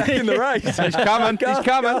 no, he's back in the race. He's coming.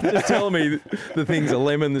 Garth just telling me the thing's a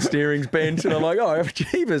lemon, the steering's bent, and I'm like, oh,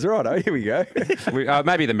 jeebus, right, here we go.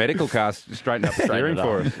 Maybe the medical car straightened up the steering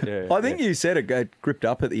for us. Yeah, I think you said it gripped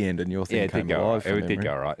up at the end, and your thing came alive. It did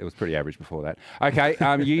go all right. It was pretty average before that. Okay,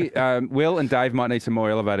 Will and Dave might need some more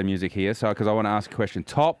elevator music here, because I want to ask a question.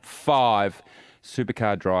 Top 5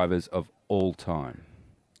 supercar drivers of all time.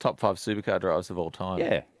 Top 5 supercar drivers of all time?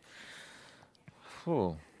 Yeah.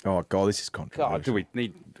 Oh, God, this is controversial. God, do we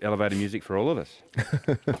need elevator music for all of us?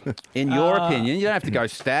 In your opinion, you don't have to go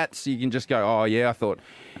stats. You can just go, oh, yeah, I thought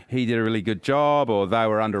he did a really good job, or they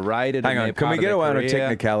were underrated. Hang on, can we get away on a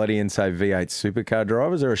technicality and say V8 supercar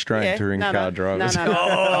drivers or Australian touring car drivers?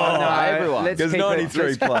 No, everyone. Because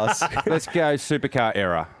 93 plus. Let's go supercar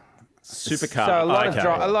era. Supercar.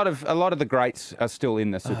 So a lot of the greats are still in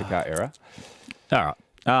the supercar era. All right.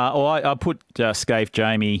 I put Scaife,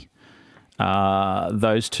 Jamie,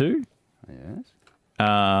 those two. Yes.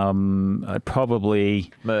 I'd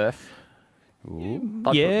probably Murph.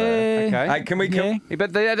 Yeah. Okay. Hey, can we?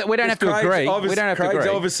 But we don't have to agree. We don't have to agree. Craig's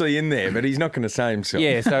obviously in there, but he's not going to say himself.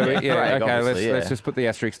 Yeah. So okay. Obviously, Let's just put the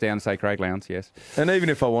asterisk down and say Craig Lowndes. Yes. And even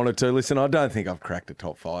if I wanted to, listen, I don't think I've cracked a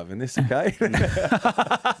top 5 in this. Okay.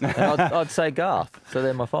 I'd say Garth. So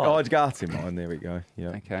they're my 5. Oh, Garth's in mine. There we go. Yeah.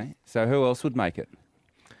 Okay. So who else would make it?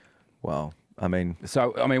 Well, I mean,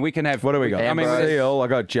 we can have. what do we got? Ambrose. I mean, Seal, I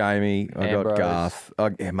got Jamie, I got Ambrose. Garth,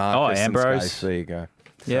 Marcus, Ambrose. And Scaife. There you go.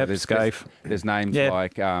 Yeah, there's Scaife. There's names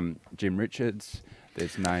like Jim Richards.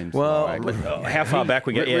 There's names like. How far back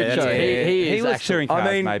we get? He was touring cars,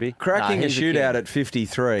 I mean, maybe. cracking a shootout at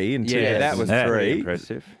 53 in 2003. that was pretty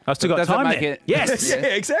impressive. I still got Does it time make there. it- Yes. Yeah,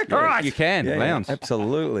 exactly. All right, you can, Yeah, Lowndes.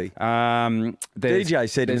 absolutely. There's- DJ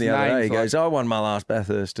said to me there's the other day, he names goes, I won my last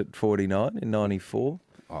Bathurst at 49 in 94.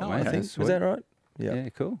 Oh, I think. that's Was that right? Yeah,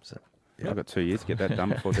 cool. So, I've got 2 years to get that done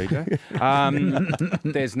before DJ.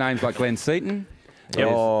 There's names like Glenn Seaton.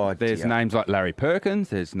 There's names like Larry Perkins.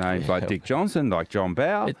 There's names like Dick Johnson, like John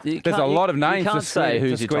Bow. There's a lot of names can't to say squeeze,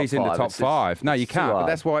 who's to your top squeeze into five. top It's just- 5. No, you it's too can't. But hard.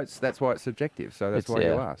 that's why it's subjective. So that's why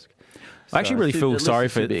you ask. I actually really feel the sorry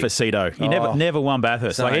list is for too big. Cito. He never won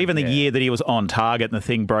Bathurst. Like Same, even the year that he was on target and the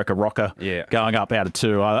thing broke a rocker going up out of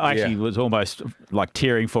 2, I actually was almost like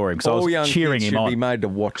tearing for him. So I all was young cheering kids him should on. be made to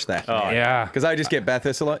watch that. Yeah. Because they just get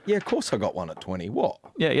Bathurst, they're like, yeah, of course I got one at 20. What?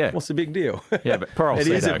 Yeah. What's the big deal? Yeah, but poor old It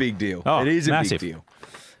is Cito. a big deal. Oh, it is a massive. big deal.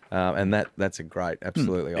 And that's a great,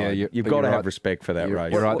 absolutely. Yeah, You've got to have respect for that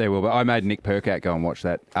race. You're right there, Will. But I made Nick Percat go and watch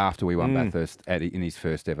that after we won Bathurst in his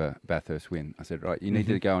first ever Bathurst win. I said, right, you need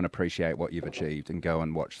to go and appreciate what you've achieved and go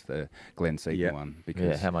and watch the Glenn Seaton one.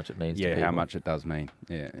 Because, how much it means to how people. much it does mean.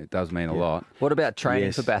 Yeah, it does mean a lot. What about training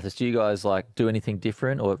Yes. for Bathurst? Do you guys do anything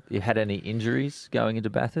different, or you had any injuries going into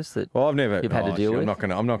Bathurst that Well, I've never. you've had to deal with?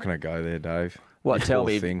 I'm not gonna go there, Dave. What? Tell Poor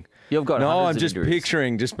me. thing. You've got No, hundreds I'm of just injuries.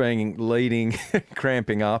 picturing just being leading,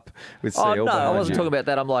 cramping up with Seal Oh no, I behind wasn't you. talking about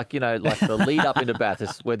that. I'm like, like the lead up into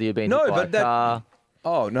Bathurst, whether you've been No, hit by but a that- car.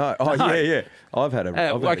 Oh no! Oh yeah. I've had a. I've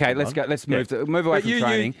had a Okay, good let's one. go. Let's move away But from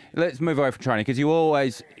training. Let's move away from training because you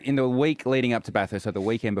always, in the week leading up to Bathurst, so the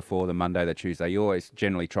weekend before, the Monday, the Tuesday, you always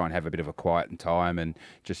generally try and have a bit of a quiet time and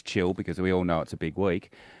just chill because we all know it's a big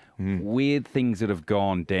week. Weird things that have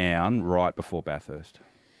gone down right before Bathurst.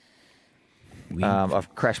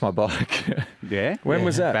 I've crashed my bike. Yeah. When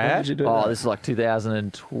was that? When Bad? did you do Oh, that? this is like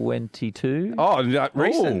 2022. Oh,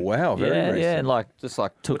 recent. Oh wow! Very yeah, recent. yeah, and just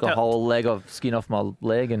took a whole leg of skin off my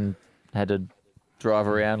leg and had to drive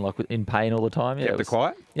around in pain all the time. Yeah, Kept it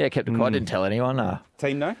quiet? Yeah, kept it quiet. Didn't tell anyone. No,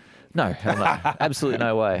 Team no? no, hell no, absolutely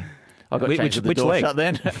no way. I got changed with the which door leg? shut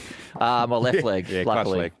then. My left leg, Yeah,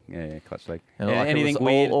 luckily. clutch leg. Yeah, clutch leg. And Yeah, like it anything was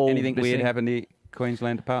weird? all Anything weird missing. happened to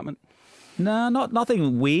Queensland Department? No,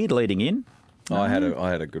 nothing weird leading in. I had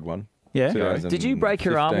a good one. Yeah. Did you break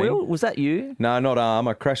your arm, 2015. Will? Was that you? No, not arm.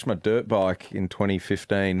 I crashed my dirt bike in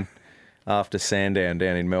 2015 after Sandown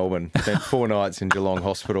down in Melbourne. Spent 4 nights in Geelong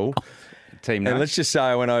Hospital. Team no? And let's just say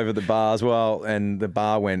I went over the bar as well, and the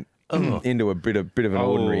bar went into a bit of an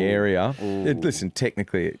ordinary area. Listen,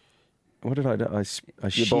 technically, what did I do? I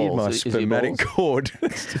sheared balls. my Is your spermatic balls? cord.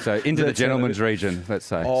 So into the That's gentleman's region, let's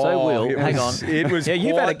say. So, Will, it hang was- on. It was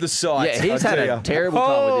you've quite had the sight. Yeah, he's I had tell a ya. terrible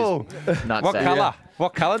time with his nutsack. What colour?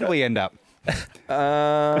 What colour did we end up?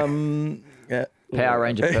 Yeah. Power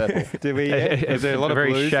Ranger purple. Did we? Is there a lot of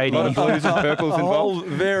Very blues? shady. A lot of blues and purples A whole involved.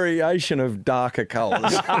 variation of darker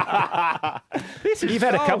colours. You've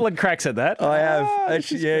had a couple of cracks at that. I have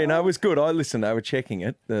actually, yeah, no, it was good. I listened. They were checking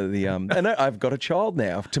it. And I've got a child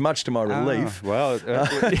now. Too much to my relief. Well,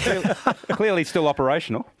 clearly still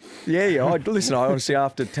operational. Yeah. I honestly,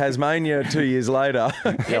 after Tasmania 2 years later,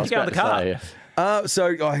 Yeah, I was go in about the to car. say,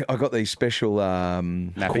 so I got these special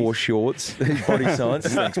core shorts, these Body Science.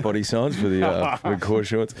 Thanks, Body Science, for the core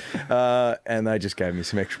shorts. And they just gave me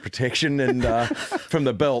some extra protection and from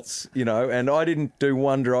the belts, and I didn't do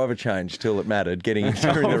one driver change till it mattered getting in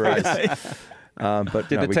during the race. But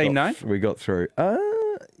Did the we team got, know? We got through.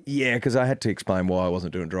 Yeah, because I had to explain why I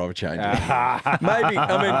wasn't doing driver changes. Maybe,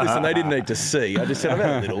 listen, they didn't need to see. I just said, I've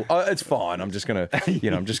had a little. It's fine. I'm just gonna,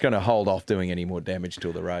 I'm just gonna hold off doing any more damage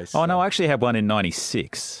till the race. Oh, no, I actually had one in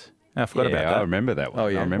 96. I forgot about that. I remember that one. Oh,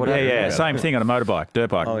 yeah. I remember Yeah, that. same thing on a motorbike, dirt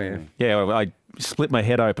bike. Oh, yeah. Yeah, well, I split my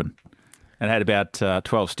head open and had about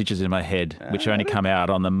 12 stitches in my head, which only come out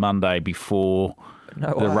on the Monday before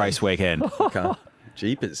the race weekend. Okay.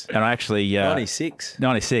 Jeepers. And I actually... 96.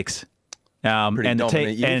 96. Pretty And,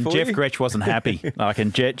 dominant year and for Jeff you. Gretsch wasn't happy.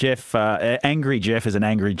 Jeff, angry Jeff is an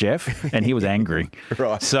angry Jeff, and he was angry.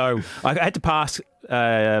 Right. So I had to pass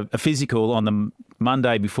a physical on the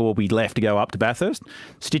Monday before we left to go up to Bathurst.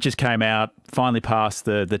 Stitches came out, finally passed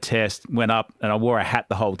the test, went up, and I wore a hat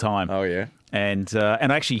the whole time. Oh, yeah. And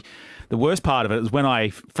actually, the worst part of it was when I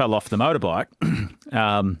fell off the motorbike,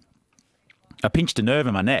 I pinched a nerve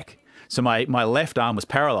in my neck. So my left arm was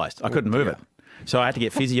paralysed. I couldn't move it. So I had to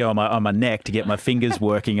get physio on my neck to get my fingers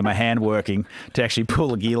working and my hand working to actually pull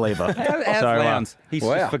the gear lever. How's Lowndes? He's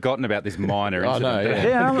just forgotten about this minor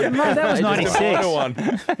incident. Mate, that was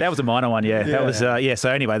 96. That was a minor one, yeah. That was, so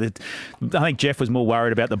anyway, I think Jeff was more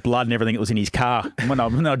worried about the blood and everything that was in his car. When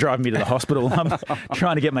they were driving me to the hospital, I'm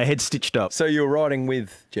trying to get my head stitched up. So you were riding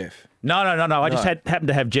with Jeff? No. I just happened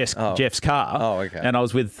to have Jeff's car. Oh, okay. And I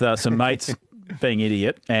was with some mates being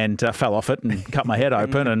idiot and fell off it and cut my head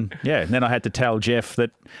open. And then I had to tell Jeff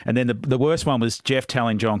that. And then the worst one was Jeff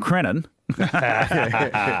telling John Crennan. So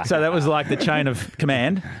that was like the chain of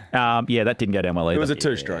command. That didn't go down well either. It was a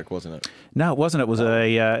two-stroke, wasn't it? No, it wasn't. It was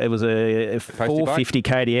a 450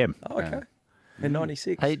 KTM. Oh, okay. In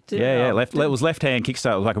 96. Hey, It was left-hand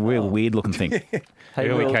kickstart. It was like a real weird-looking thing.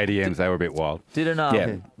 Early KTMs, they were a bit wild.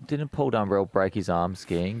 Didn't Paul Dumbrell break his arm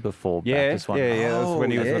skiing before Bathurst one? Yeah. That was when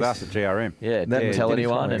he was with us at GRM. Yeah, didn't tell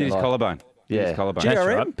anyone. Did his collarbone. Yeah.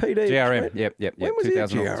 GRM? PD? GRM, yep. When was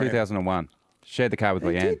 2001. Shared the car with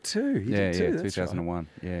Leanne. He did too. He did too. 2001.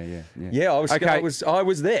 Right. Yeah, I was there.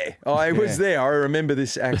 I was there. I remember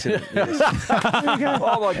this accident. Yes.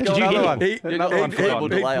 Oh my God! He'd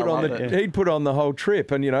put on the whole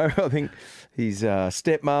trip, and I think his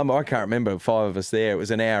stepmom. I can't remember. 5 of us there. It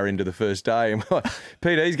was an hour into the first day, and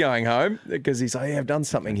PD's going home because he's like, I've done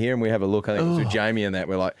something here, and we have a look. I think it was with Jamie and that.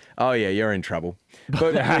 We're like, oh yeah, you're in trouble.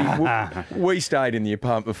 But we stayed in the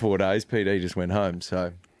apartment for 4 days. PD just went home.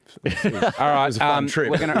 So. All right, it was a fun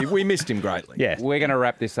trip. We missed him greatly. Yeah, we're going to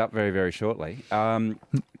wrap this up very, very shortly.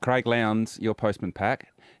 Craig Lowndes, your postman pack.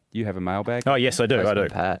 You have a mailbag? Oh yes, I do.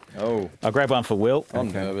 Pat. Oh, I'll grab one for Will.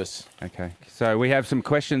 I'm nervous. Okay, so we have some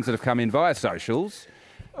questions that have come in via socials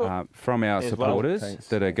from our supporters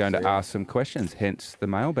that are going to ask some questions. Hence the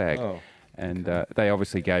mailbag, and they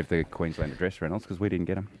obviously gave the Queensland address, Reynolds, because we didn't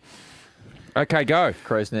get them. Okay, go.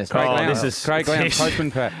 Crow's Nest. Craig Lowndes. Craig Lowndes,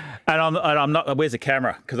 postman pack. And I'm not. Where's the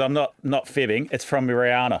camera? Because I'm not fibbing. It's from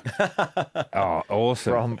Rihanna. Oh,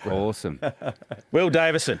 awesome! Awesome. Will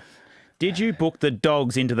Davison, did you book the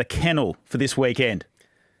dogs into the kennel for this weekend?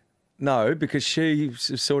 No, because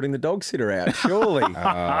she's sorting the dog sitter out. Surely,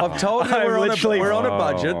 I've told her we're on a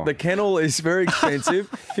budget. The kennel is very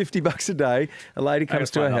expensive, $50 a day. A lady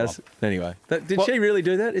comes to her house. Anyway, did she really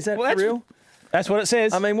do that? Is that for real? That's what it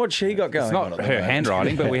says. I mean, what's she got going on? It's not her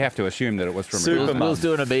handwriting, but we have to assume that it was from Super Will's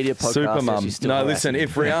doing a media podcast. Super Mum. No, listen,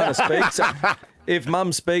 if Rihanna speaks, if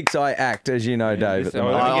Mum speaks, I act, as you know, Dave.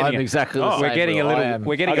 I'm exactly the same.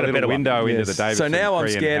 We're getting a little window into the Davison. So now I'm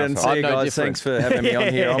scared and see you guys. Thanks for having me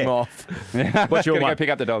on here. I'm off. What's your one? Go pick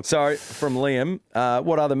up the dog. So, from Liam,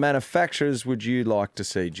 what other manufacturers would you like to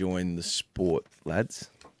see join the sport, lads?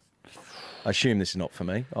 I assume this is not for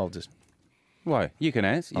me. I'll just... Why? You can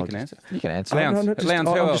answer. You can answer. Lowndes,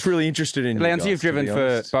 I'm just really interested in Lowndes, you've driven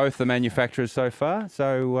for both the manufacturers so far.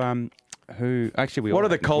 So, who actually what are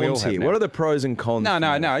the columns here? What are the pros and cons? No.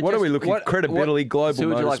 What are we looking at? Credibility, global motorsport. Who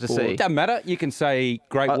would you like to see? Doesn't matter. You can say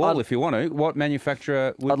Great Wall if you want to. What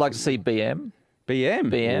manufacturer? I'd like to see BM.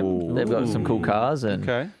 BM. Ooh. They've got some cool cars and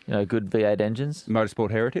good V8 engines.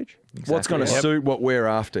 Motorsport heritage. Exactly. What's going to suit what we're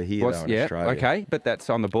after here in Australia? Okay, but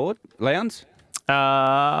that's on the board. Lowndes?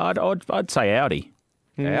 I'd say Audi.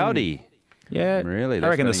 Audi? Yeah. Really? I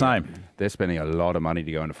reckon the same. They're spending a lot of money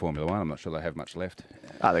to go into Formula One. I'm not sure they have much left.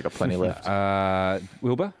 They've got plenty left.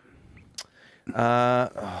 Wilbur?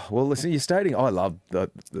 Well, listen, you're stating I love the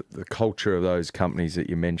culture of those companies that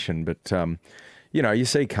you mentioned, but, you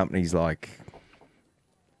see companies like,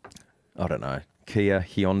 I don't know, Kia,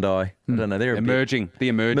 Hyundai. I don't know. They're emerging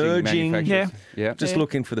manufacturers. Yeah. Just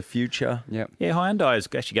looking for the future. Yeah. Yeah, Hyundai is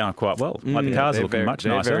actually going quite well. Like the cars are looking much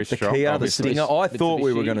nicer. The Kia, the Stinger. I thought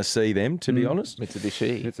we were going to see them, to be honest.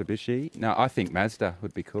 Mitsubishi. No, I think Mazda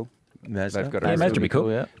would be cool. Mazda would be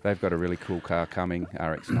cool. Yeah. They've got a really cool car coming,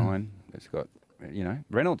 RX-9. It's got,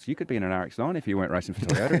 Reynolds, you could be in an RX-9 if you weren't racing for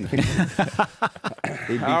Toyota in the future.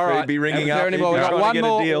 He'd be ringing up. We've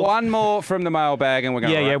got one more from the mailbag, and we're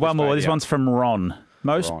going to Yeah, one more. This one's from Ron.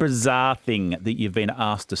 Most bizarre thing that you've been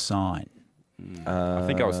asked to sign? I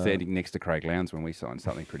think I was standing next to Craig Lowndes when we signed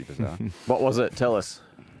something pretty bizarre. What was it? Tell us.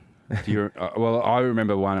 Well, I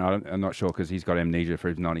remember one. I'm not sure because he's got amnesia for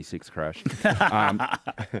his '96 crash.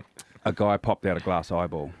 A guy popped out a glass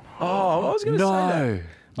eyeball. Oh, I was going to say that.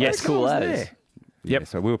 Yes, cool as. Yeah,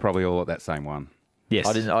 so we were probably all at that same one. Yes.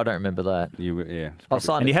 I don't remember that. Yeah. I've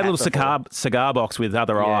signed And he had a hat little before. cigar box with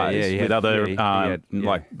other eyes, with other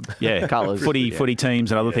Colours. footy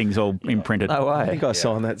teams and other things all imprinted. No way. I think I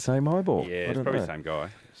signed that same eyeball. Yeah, it's probably the same guy.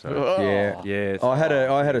 So, Yeah. I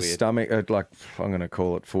had a stomach, like, I'm going to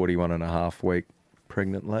call it 41.5-week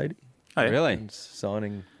pregnant lady. Oh, yeah. Really? And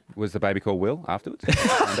signing. Was the baby called Will afterwards?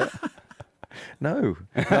 No.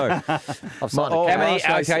 I've signed How many?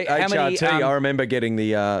 HRT, I remember getting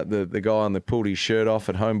the guy on the pulled his shirt off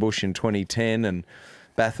at Homebush in 2010, and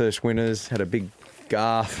Bathurst winners had a big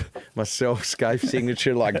Garth, myself, Scaife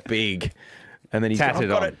signature, like big. And then he's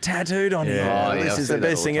got it tattooed on him. Yeah. This is the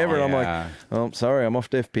best thing ever. And I'm like, oh, I'm sorry, I'm off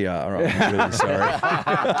to FPR. All right, I'm really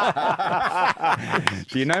sorry.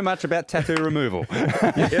 Do you know much about tattoo removal?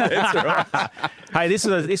 Yeah, that's right. Hey, this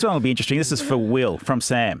one will be interesting. This is for Will from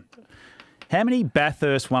Sam. How many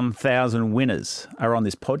Bathurst 1000 winners are on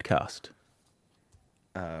this podcast?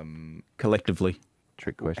 Collectively.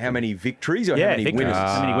 Trick question. How many victories or how many victories. winners?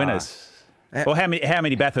 How many winners? Or how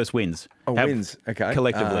many Bathurst wins? Oh, wins. Okay.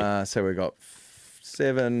 Collectively. So we've got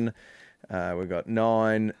 7, we've got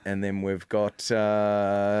 9, and then we've got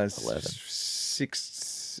 11.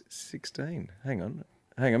 16. Hang on.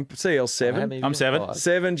 CL 7. I'm 7.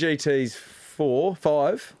 7 GTs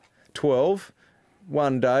 5, 12,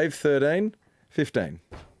 1 Dave 13, 15.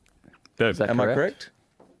 Boom. Am I correct?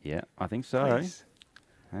 Yeah, I think so. Nice.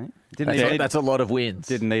 Hey? That's a lot of wins.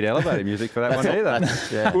 Didn't need elevator music for that one either.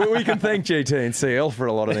 We can thank GT and CL for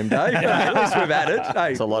a lot of them, Dave. At least we've had it.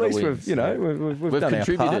 Hey, It's a lot of wins. We've done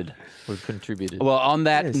contributed. our part. We've contributed. Well, on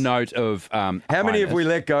that note of how many have we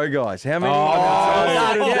let go, guys? How many?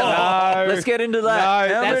 No. Let's get into that.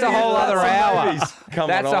 No, that's a whole other hour.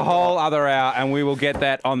 That's a whole other. other hour, and we will get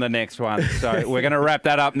that on the next one. So we're going to wrap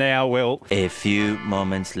that up now, Will. A few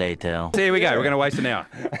moments later. So here we go. We're going to waste an hour.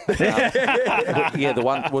 Yeah, the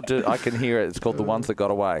one I can hear it. It's called The Ones That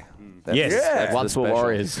Got Away. Yes. Once were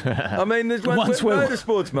warriors. I mean, there's one. Once will.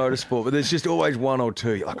 Motorsport, but there's just always one or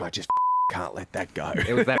two. You're like, I just can't let that go.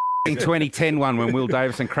 It was that 2010 one when Will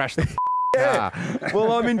Davison crashed the car.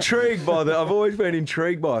 Well, I'm intrigued by that. I've always been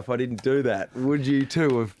intrigued by if I didn't do that. Would you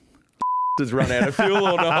too have has run out of fuel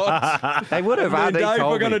or not? They would have. And Dave,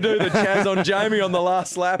 we're going to do the Chaz on Jamie on the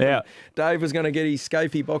last lap. Yeah. Dave was going to get his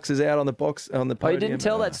Scafey boxes out on the podium. Oh, you didn't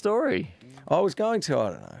tell that story. I was going to. I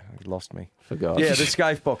don't know. He lost me. Forgot. Yeah, the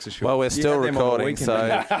Scaife boxer short. Well, we're still recording, so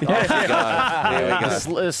off you go. Here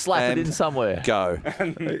we go. Slap it in somewhere. Go.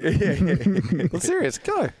 Well, serious,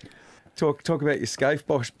 go. Talk about your Scaife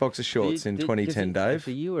boxer shorts in 2010, Dave.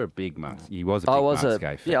 So you were a big mark. He was a big I was Mark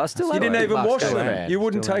Scaife. Yeah, I still. You am didn't a even Mark wash Scaife them. fan. You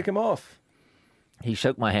wouldn't take them off. He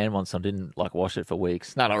shook my hand once. I didn't wash it for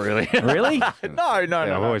weeks. No, not really. Really? No. Yeah,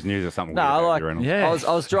 I always knew there was something No, weird about like, you, Reynolds. yeah.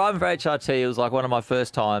 I was driving for HRT. It was like one of my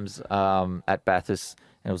first times at Bathurst.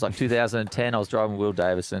 And it was like 2010. I was driving Will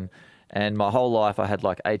Davison. And my whole life I had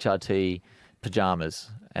like HRT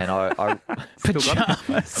pajamas. And I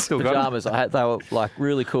pajamas. They were like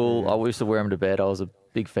really cool. I used to wear them to bed. I was a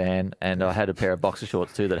big fan. And I had a pair of boxer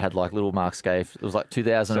shorts too that had like little Mark Scaife. It was like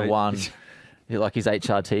 2001. Like his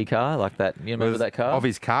HRT car, like that. You remember that car? Of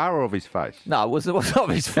his car or of his face? No, it wasn't of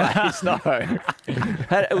his face. No, I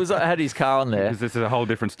had his car on there. Because this is a whole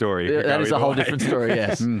different story. That is a whole different story.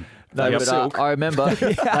 Yes. No, but I remember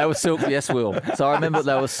they were silk. Yes, Will. So I remember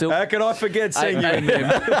they were silk. How can I forget seeing you in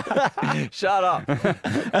them? Shut up. And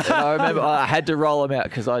I remember I had to roll them out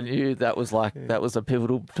because I knew that was a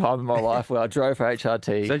pivotal time in my life where I drove for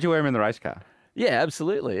HRT. So did you wear them in the race car? Yeah,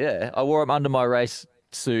 absolutely. Yeah, I wore them under my race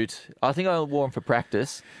suit. I think I wore them for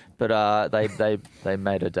practice, but they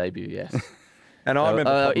made a debut. Yes. And I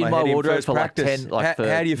remember in my wardrobe for practice. Like 10.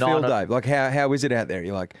 How do you feel, Dave? Like how is it out there?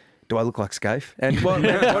 You're like, do I look like Scaife? And what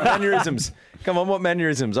mannerisms? Come on, what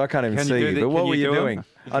mannerisms? I can't even see you. But what were you doing?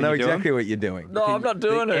 I know exactly what you're doing. No, I'm not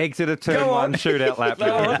doing it. Exit a turn one shootout lap.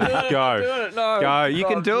 No, I'm doing Go. It. Doing it. No, go. You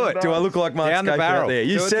can do it. Do I look like Mark Down the Scaife barrel out there?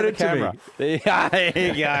 You said it to me. There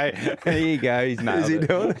you go. There you go. He's nailed Is he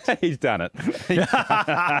doing it? He's done it.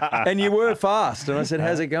 And you were fast. And I said,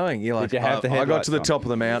 how's it going? You're like, Did you have the I got to the headlights top of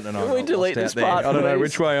the mountain. And we delete this part? I don't know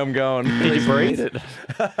which way I'm going. Did you breathe?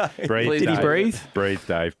 Breathe. Did he breathe? Breathe,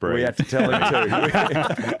 Dave. Breathe. We had to tell him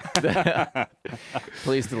to.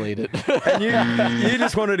 Please delete it. And you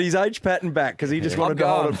just wanted his H pattern back because he just wanted to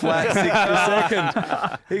hold it flat 60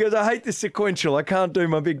 seconds. He goes, I hate the sequential. I can't do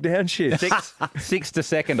my big downshift. 6 to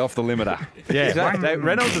second off the limiter. Yeah. Exactly.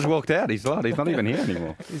 Reynolds has walked out. He's not even here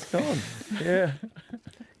anymore. He's gone. Yeah.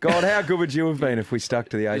 God, how good would you have been if we stuck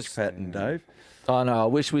to the H pattern, Dave? Oh no, I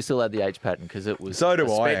wish we still had the H pattern because it was so do a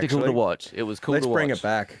spectacle to watch. It was cool to watch. Let's bring it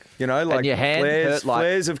back. You know, like your hand hurt, like,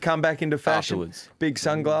 flares have come back into fashion. Afterwards. Big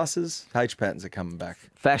sunglasses, H patterns are coming back.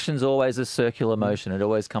 Fashion's always a circular motion. It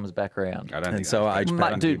always comes back around. I don't think so.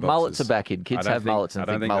 Dude, mullets are back in. Kids have mullets and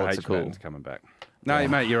think mullets are cool. Coming back. No,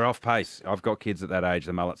 mate, you're off pace. I've got kids at that age.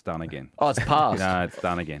 The mullet's done again. Oh, it's past. No, it's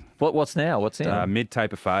done again. What's now? What's now?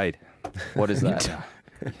 Mid-taper fade. What is that?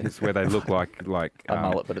 It's where they look like a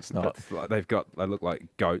mullet, but it's not. They look like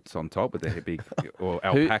goats on top with their big, or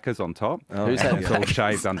alpacas on top. Who's had it's all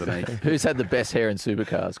shaved underneath. Who's had the best hair in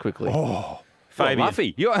supercars? Quickly. Oh, Fabian.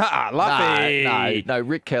 Luffy. Luffy. No,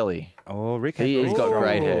 Rick Kelly. Oh, Rick. He's got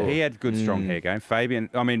great hair. He had good, strong hair game.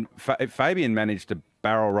 Fabian. I mean, Fabian managed to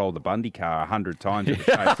barrel roll the Bundy car 100 times at the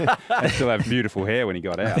chase and still have beautiful hair when he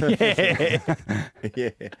got out. Yeah.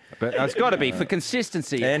 But it's got to be for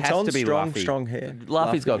consistency. It has to be strong hair.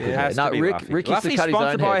 Luffy's got good hair. No, Rick used to cut his own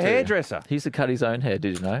hair. By a hairdresser. He used to cut his own hair.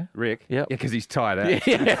 Did you know? Rick. Yeah. Yeah, because he's tired out.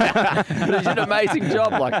 Yeah. But he's an amazing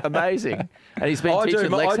job. Like amazing. And he's been teaching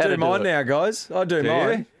Lex how to do mine it. now, guys. I do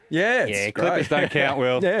mine. Yeah, clippers don't count,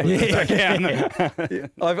 Will. Yeah. Don't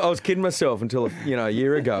count. I was kidding myself until a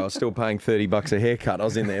year ago. I was still paying $30 a haircut. I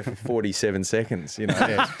was in there for 47 seconds. You know,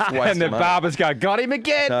 and the barbers go, got him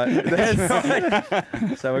again.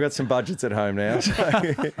 So we got some budgets at home now.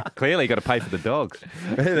 So. Clearly, got to pay for the dogs.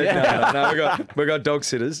 No, we got dog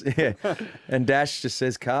sitters. Yeah, and Dash just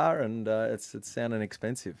says car, and it's sounding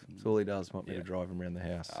expensive. That's all he does. Want me to drive him around the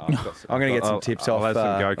house. I'm going to get some tips off. I'll have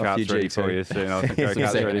some go-karts your ready GT. for you soon. I'll have some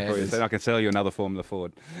go-karts ready for you soon. I can sell you another Formula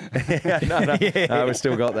Ford. No, we've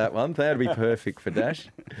still got that one. That'd be perfect for Dash.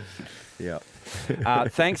 Yeah.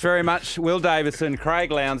 Thanks very much, Will Davison,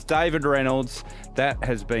 Craig Lowndes, David Reynolds. That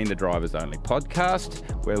has been the Drivers Only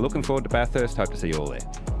podcast. We're looking forward to Bathurst. Hope to see you all there.